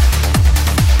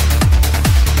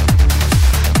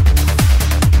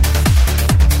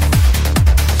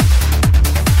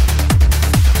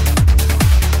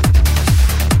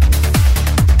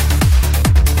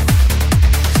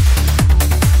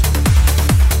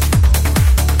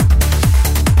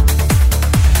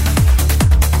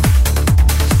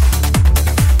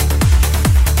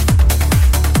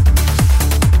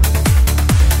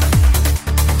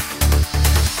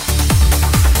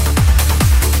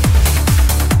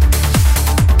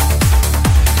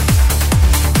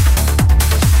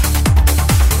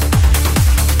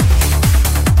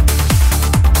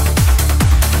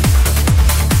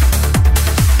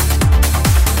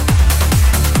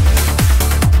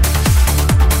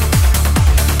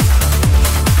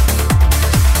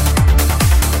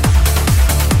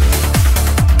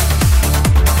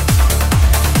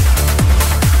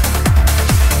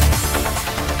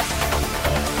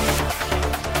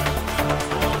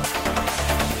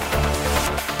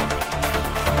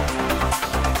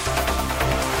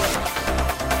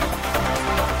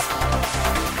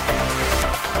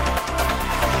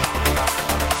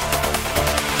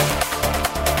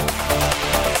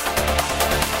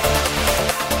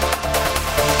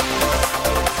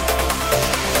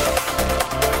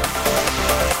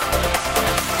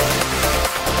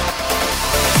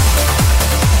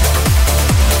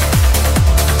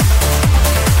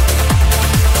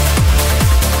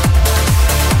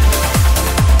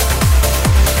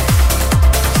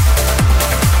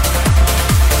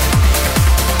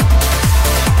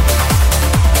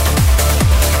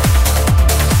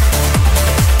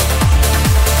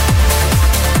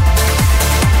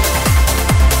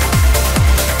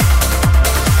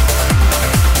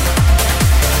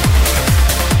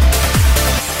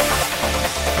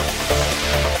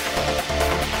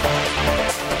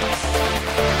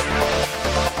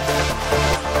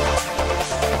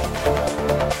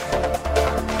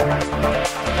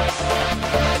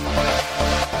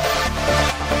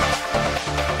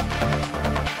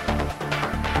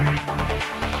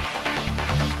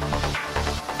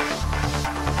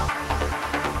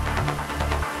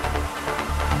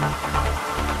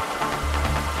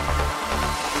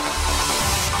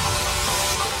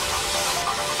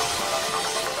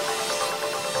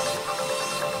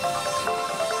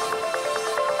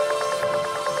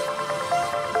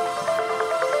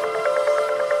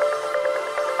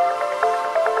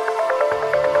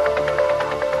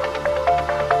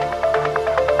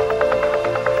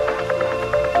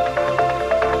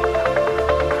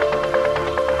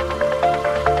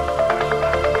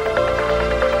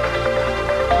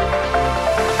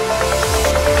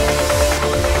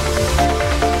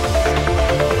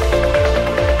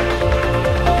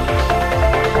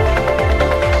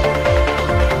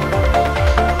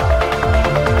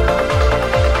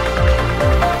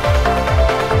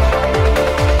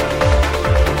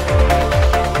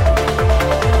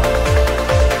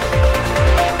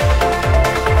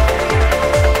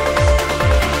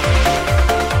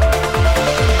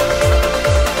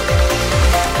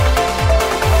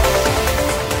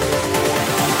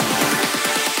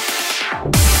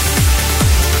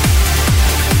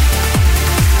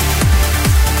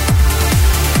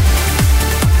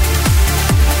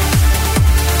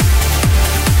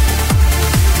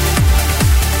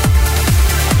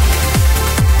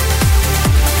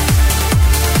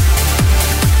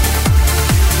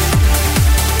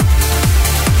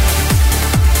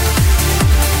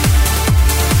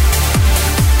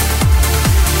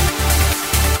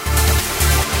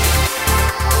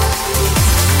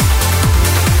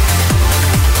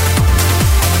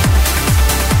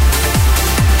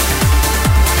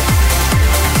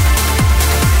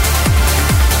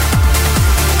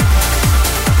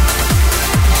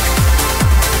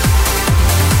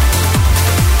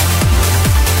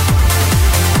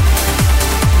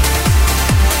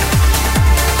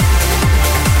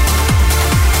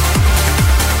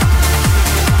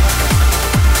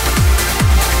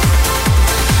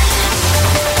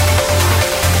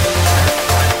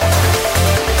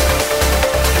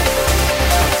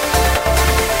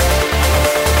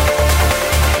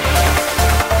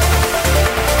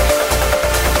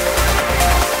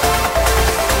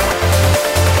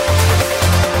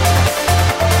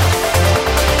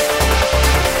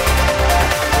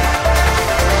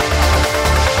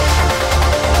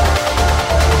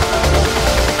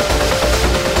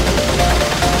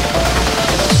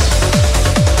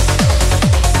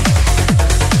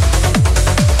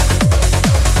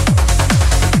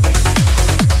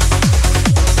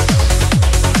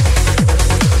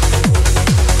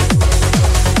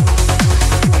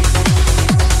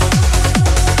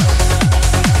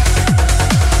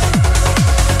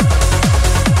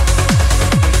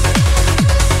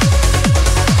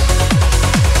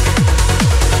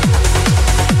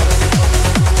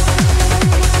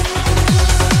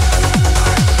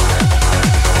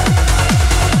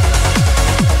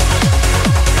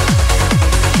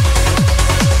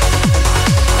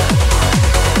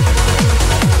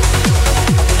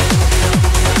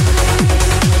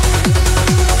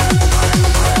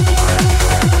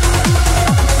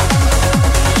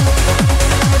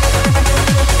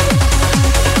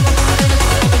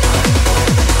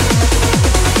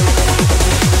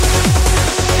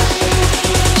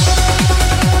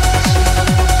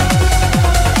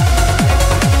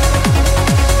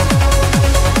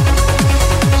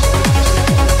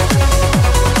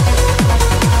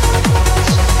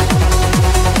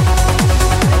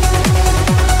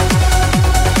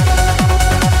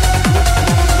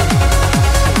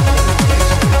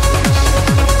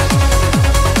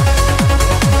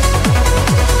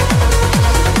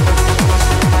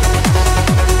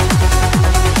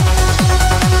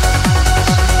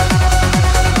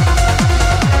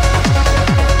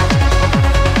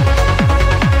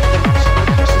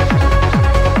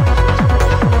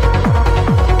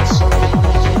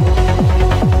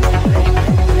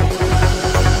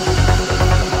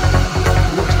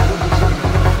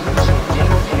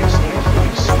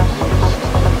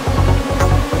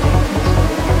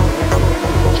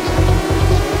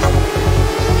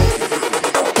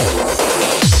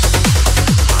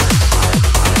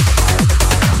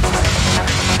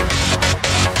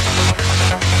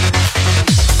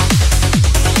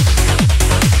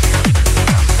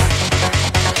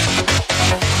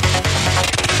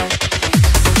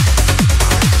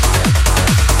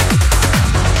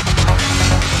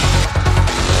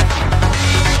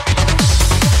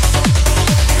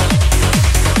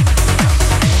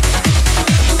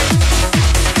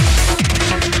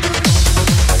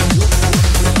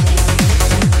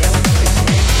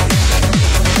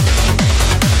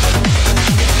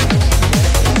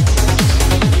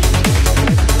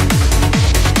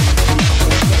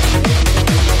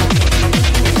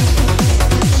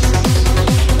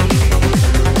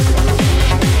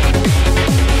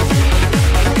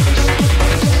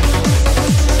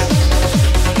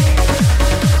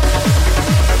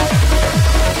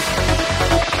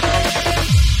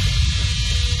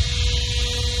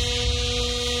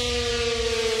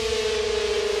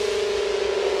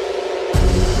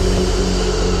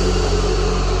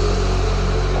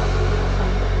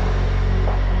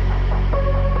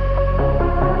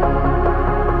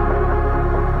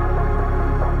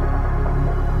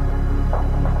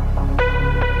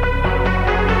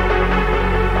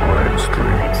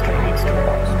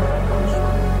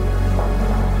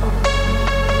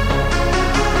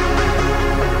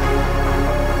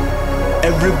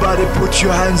 Everybody put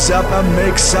your hands up and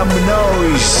make some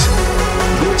noise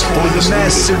for the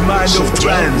mastermind of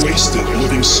trance. Don't waste it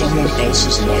living someone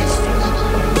else's life.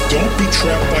 Don't be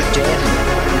trapped by dogma,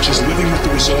 which is living with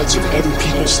the results of other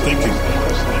people's thinking.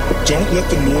 Don't let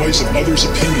the noise of others'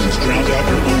 opinions drown out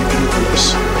your own inner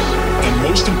voice. And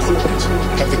most important,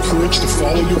 have the courage to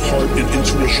follow your heart and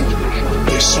intuition.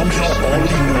 They somehow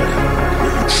already know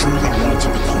what you truly want to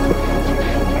become.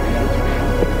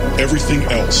 Everything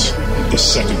else is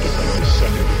secondary.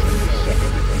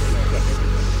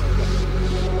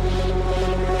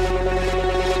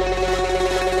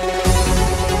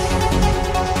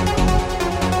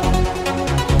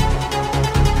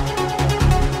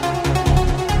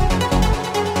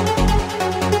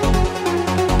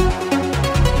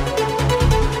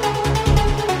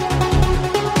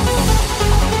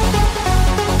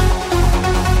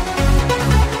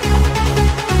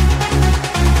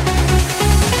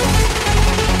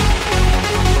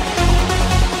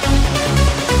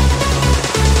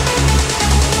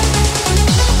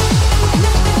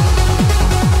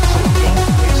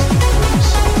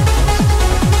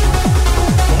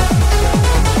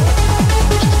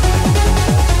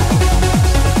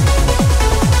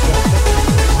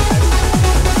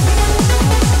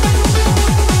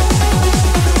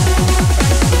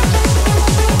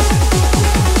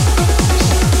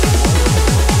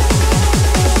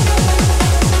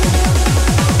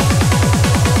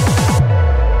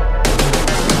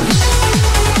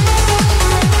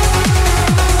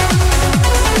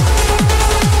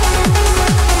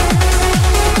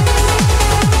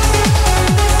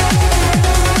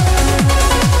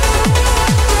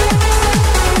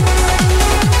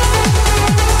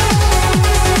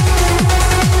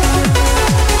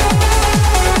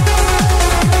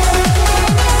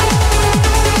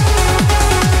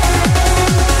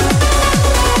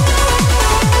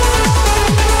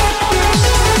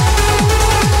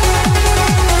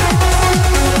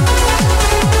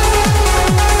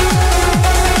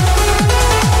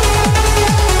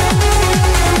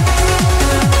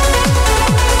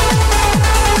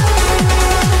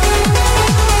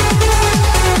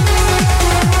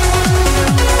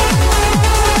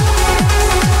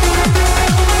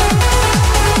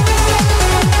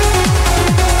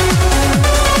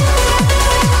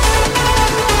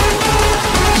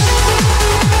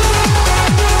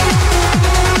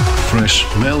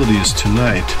 Melodies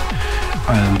tonight,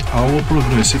 and our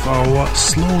progressive hour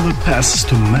slowly passes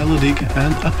to melodic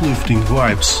and uplifting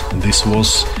vibes. This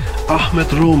was Ahmet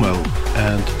Romel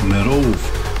and Merov,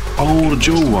 our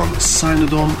Jovan,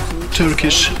 signed on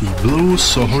Turkish Blue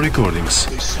Soho Recordings.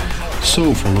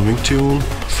 So following tune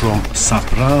from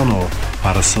Soprano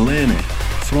Paraselene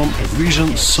from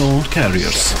Vision Sound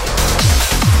Carriers.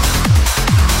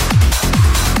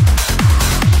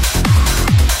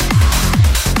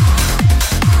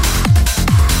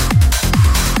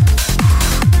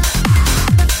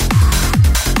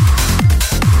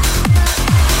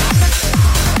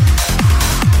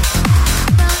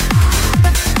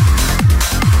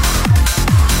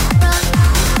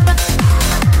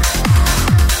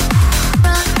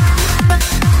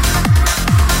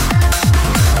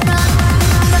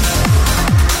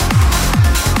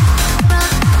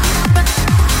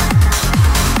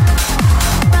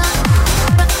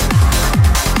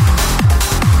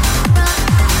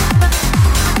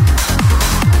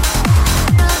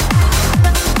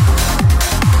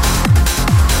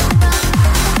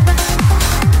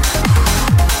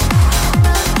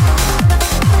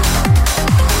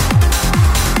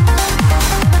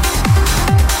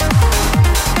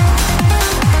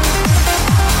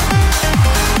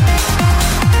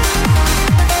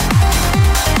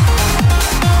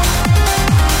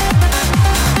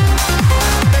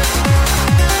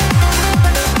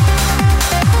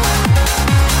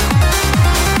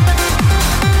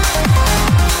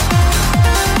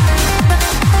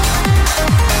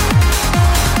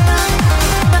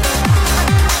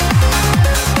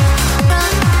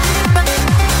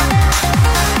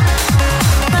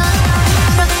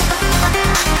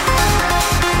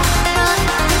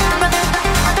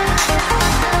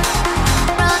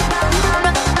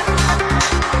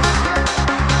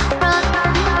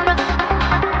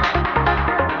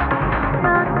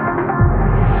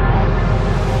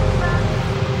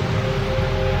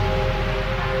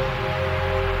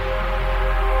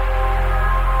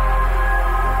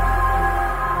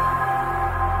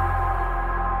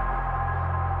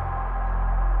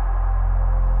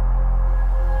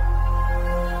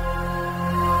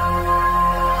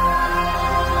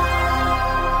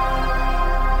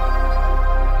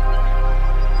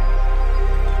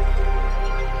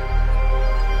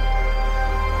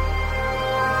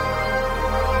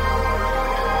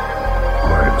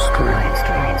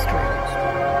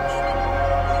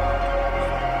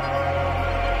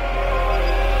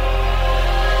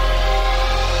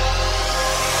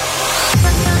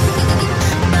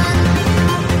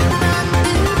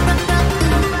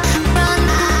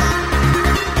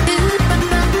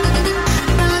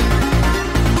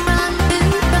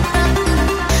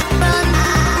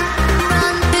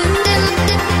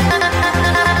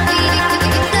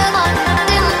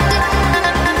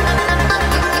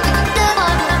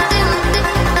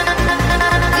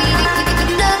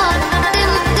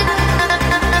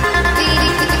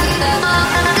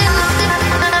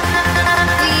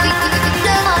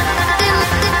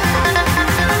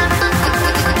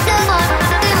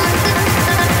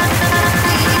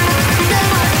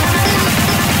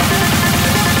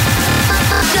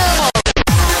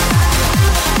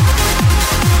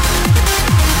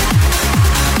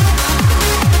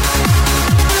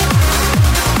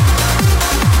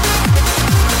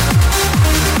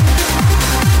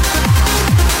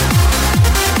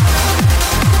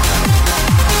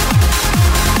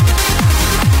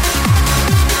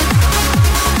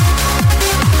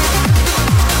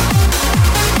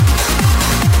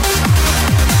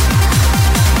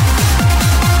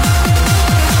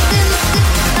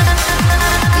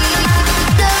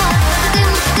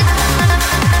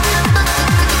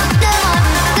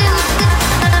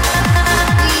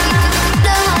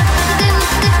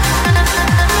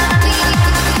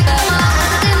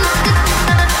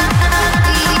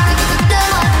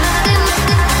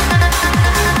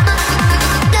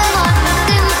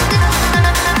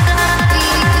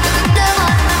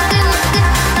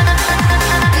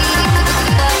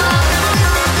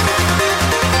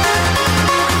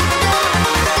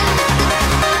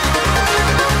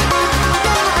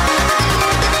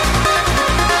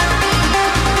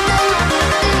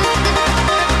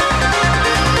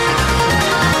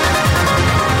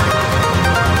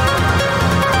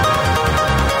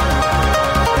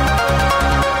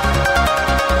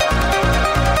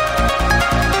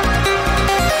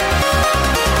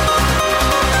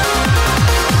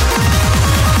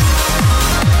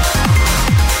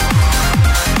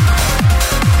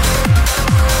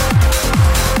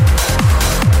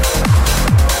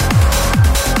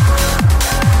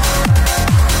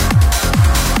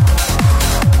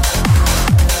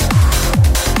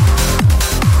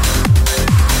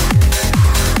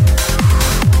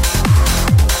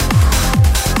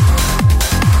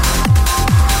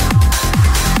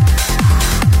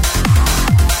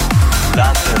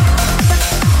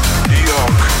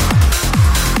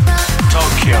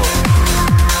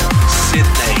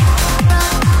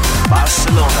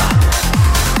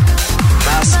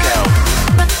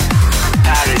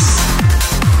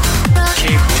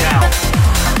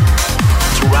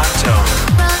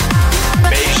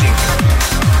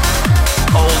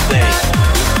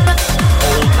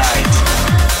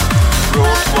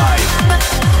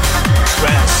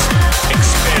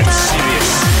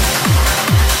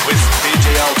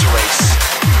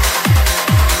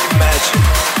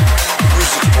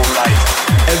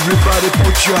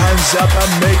 Put your hands up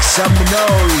and make some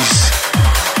noise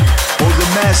for the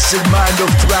massive mind of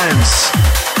trance.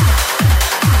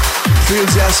 Feel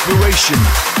the aspiration.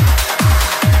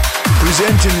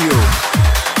 Presenting you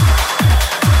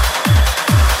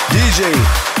DJ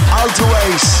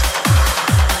Altoways.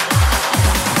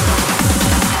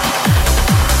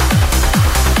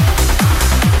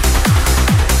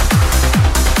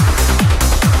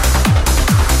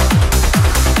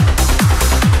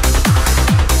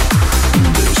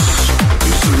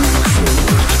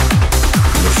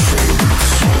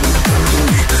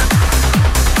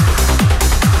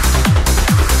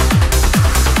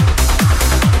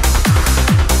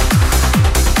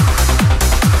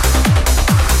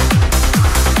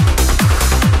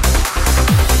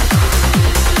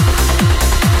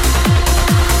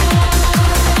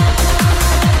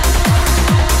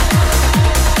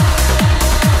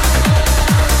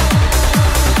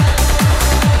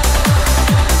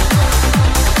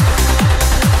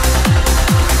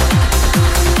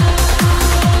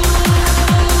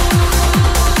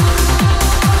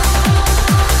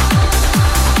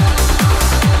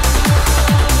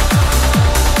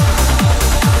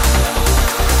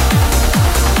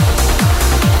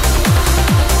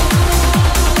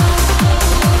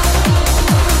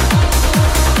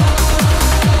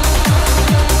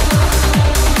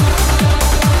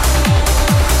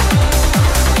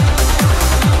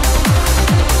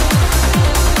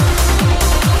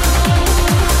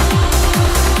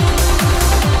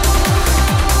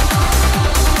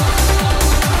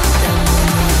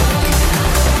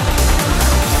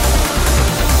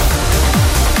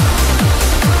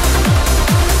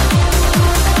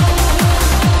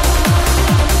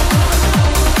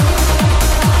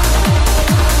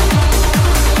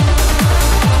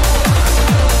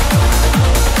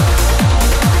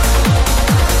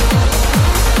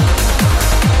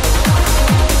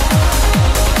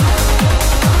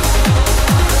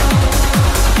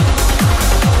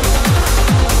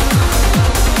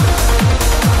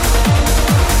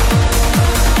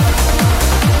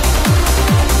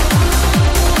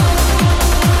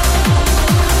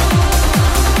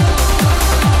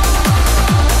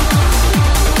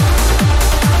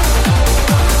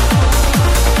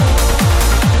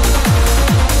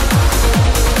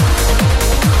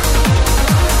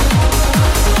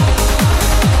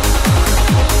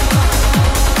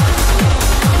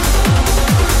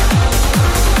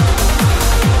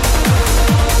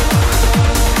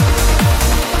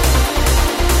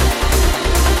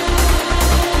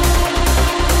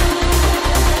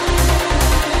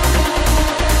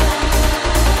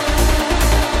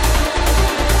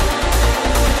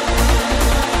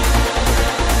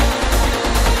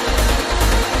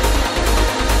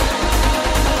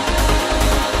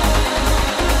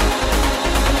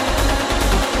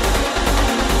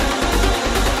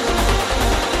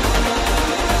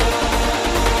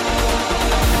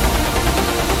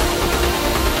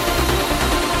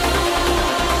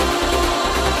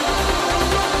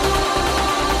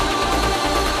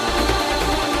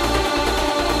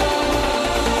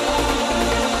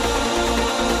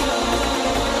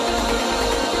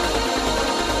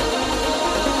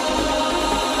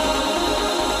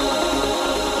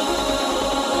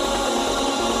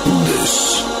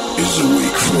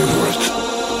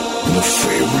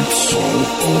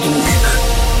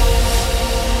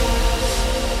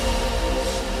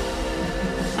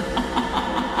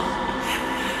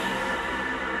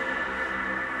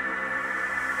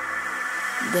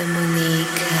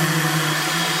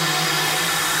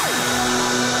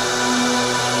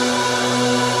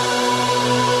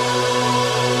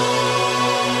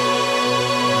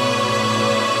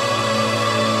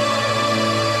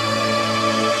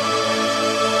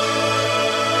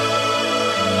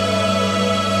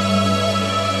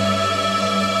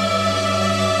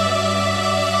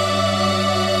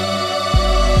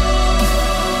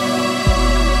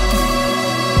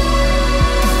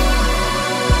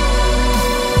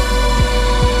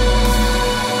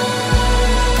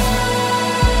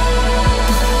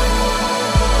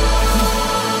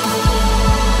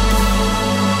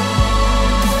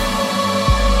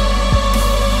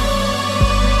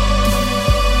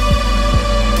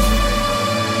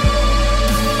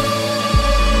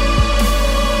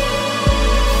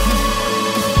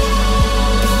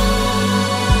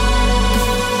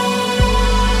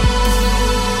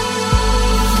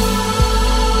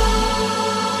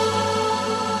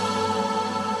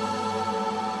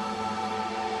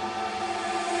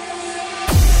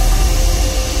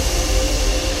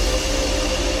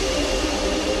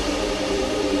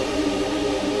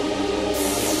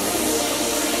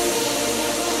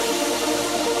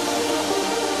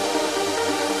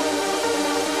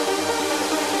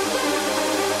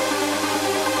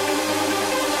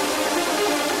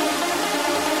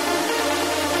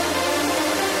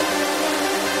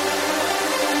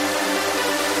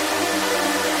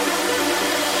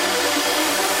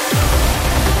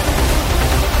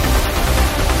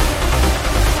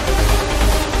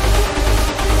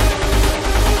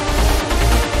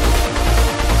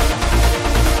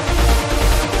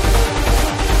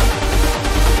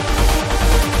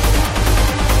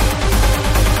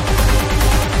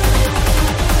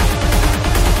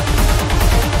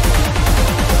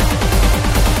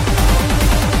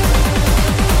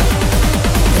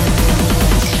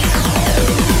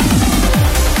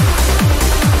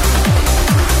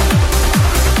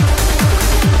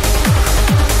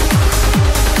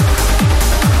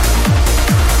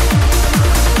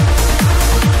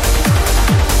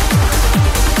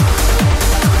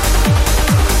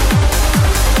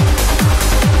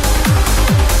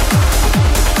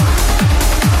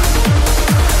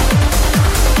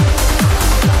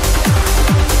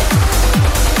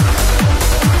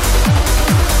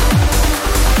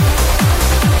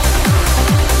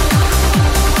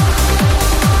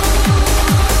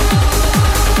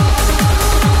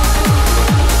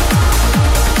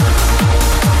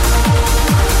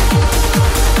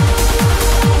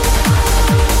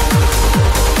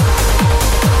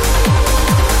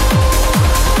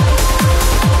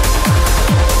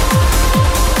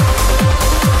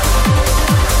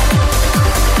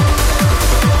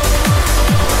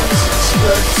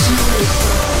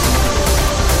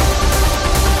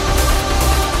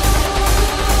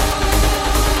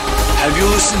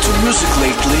 music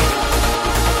lately?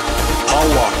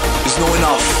 Power is not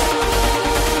enough.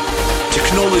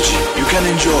 Technology you can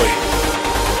enjoy,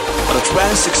 but a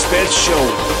trance expert show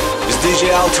is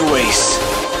DJ Alterways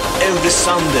every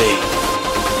Sunday.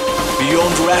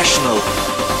 Beyond rational,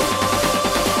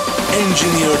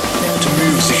 engineered to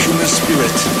move the human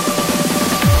spirit.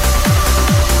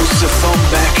 Puts the fun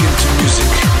back into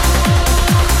music.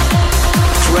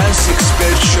 Trance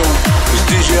expert show with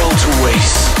DJ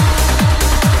Alterways.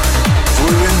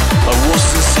 Driven by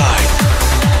what's inside.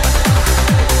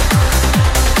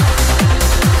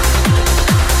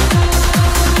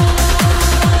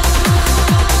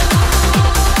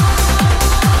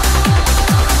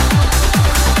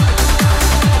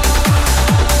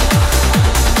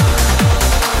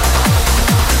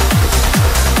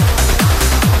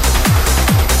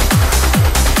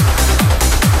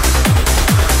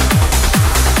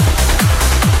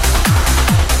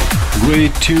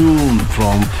 Great tune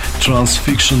from Trance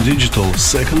Fiction Digital,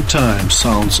 second time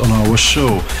sounds on our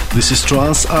show. This is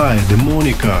Trance Eye, the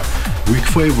Monica, week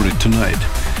favorite tonight.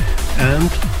 And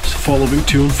following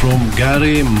tune from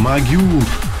Gary Magyar,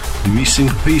 Missing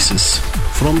Pieces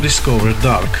from Discover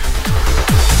Dark.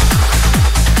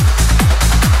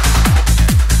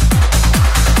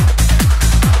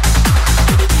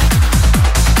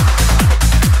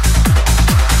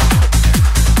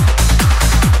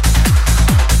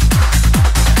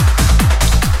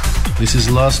 This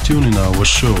is last tune in our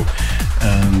show,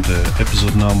 and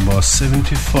episode number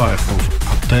 75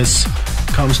 of Ates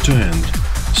comes to end.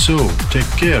 So take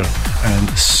care and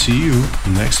see you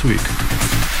next week.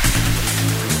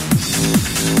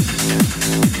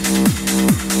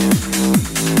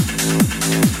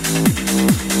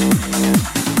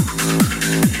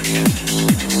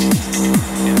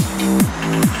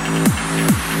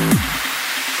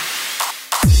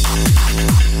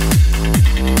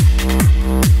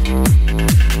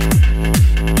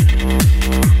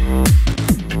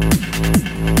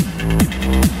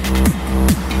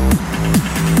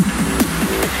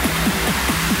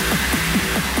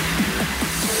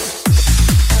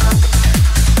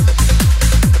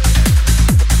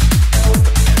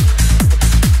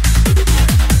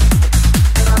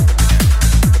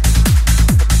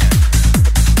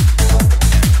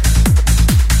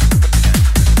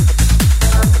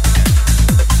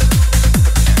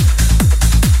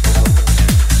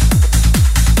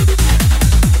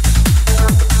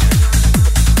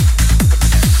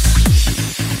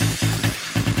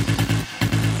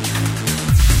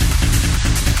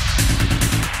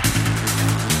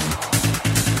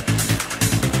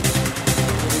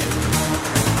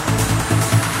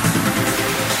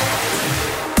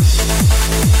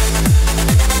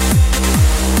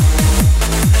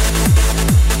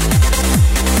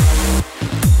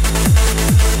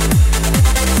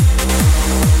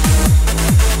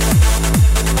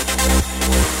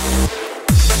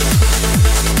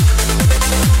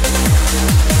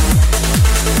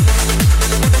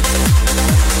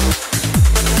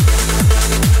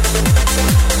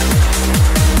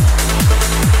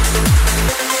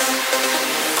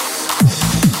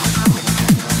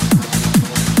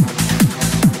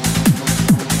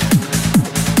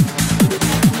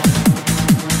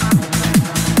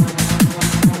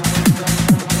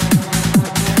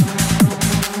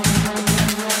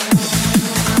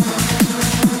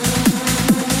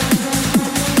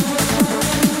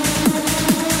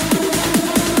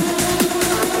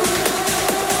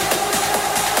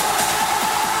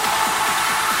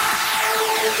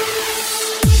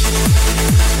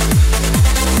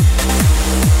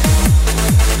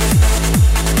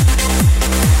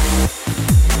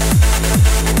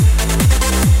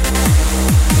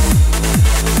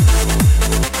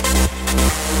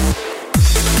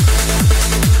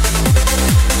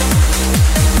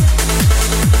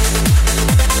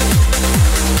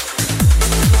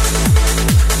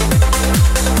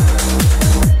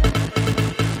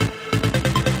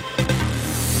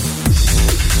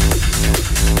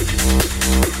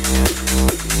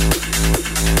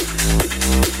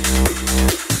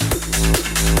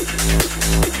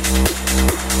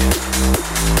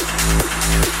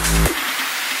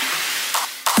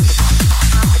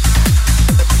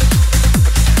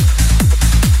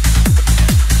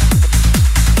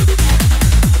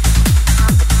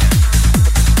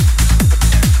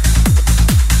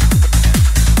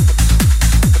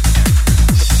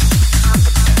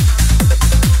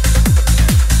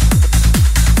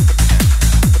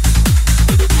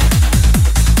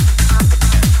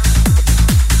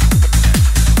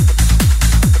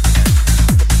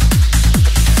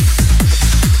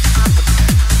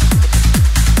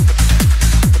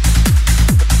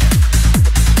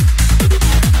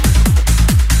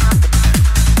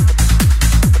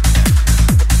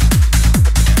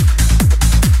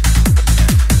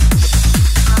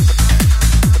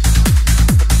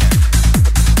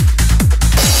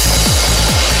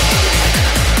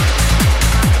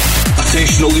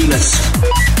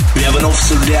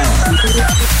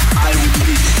 I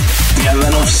repeat, we have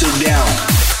an officer down.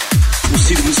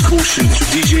 Proceed with caution to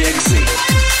DJ Exit.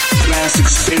 Trance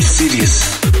Expert Series.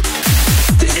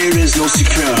 The area is not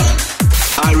secure.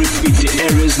 I repeat, the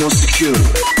area is not secure.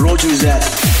 Roger is that.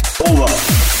 Over.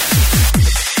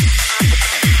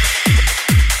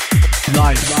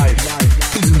 Life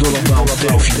isn't all about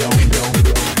death, you know.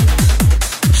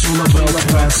 It's all about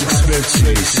Trance Expert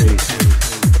Series.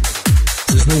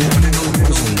 There's no one in the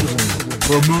prison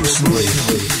for a mercenary.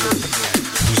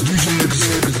 There's DJ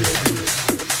Exit.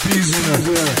 He's in a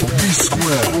B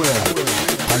square.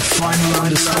 I finally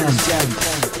understand.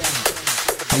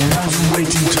 I wasn't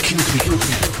waiting to kill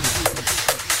me.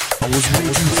 I was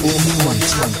waiting for a moment.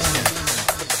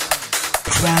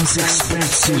 Trance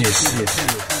Expert Series.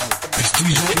 It's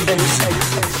DJ Exit.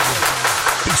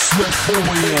 It's not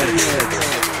over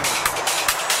yet.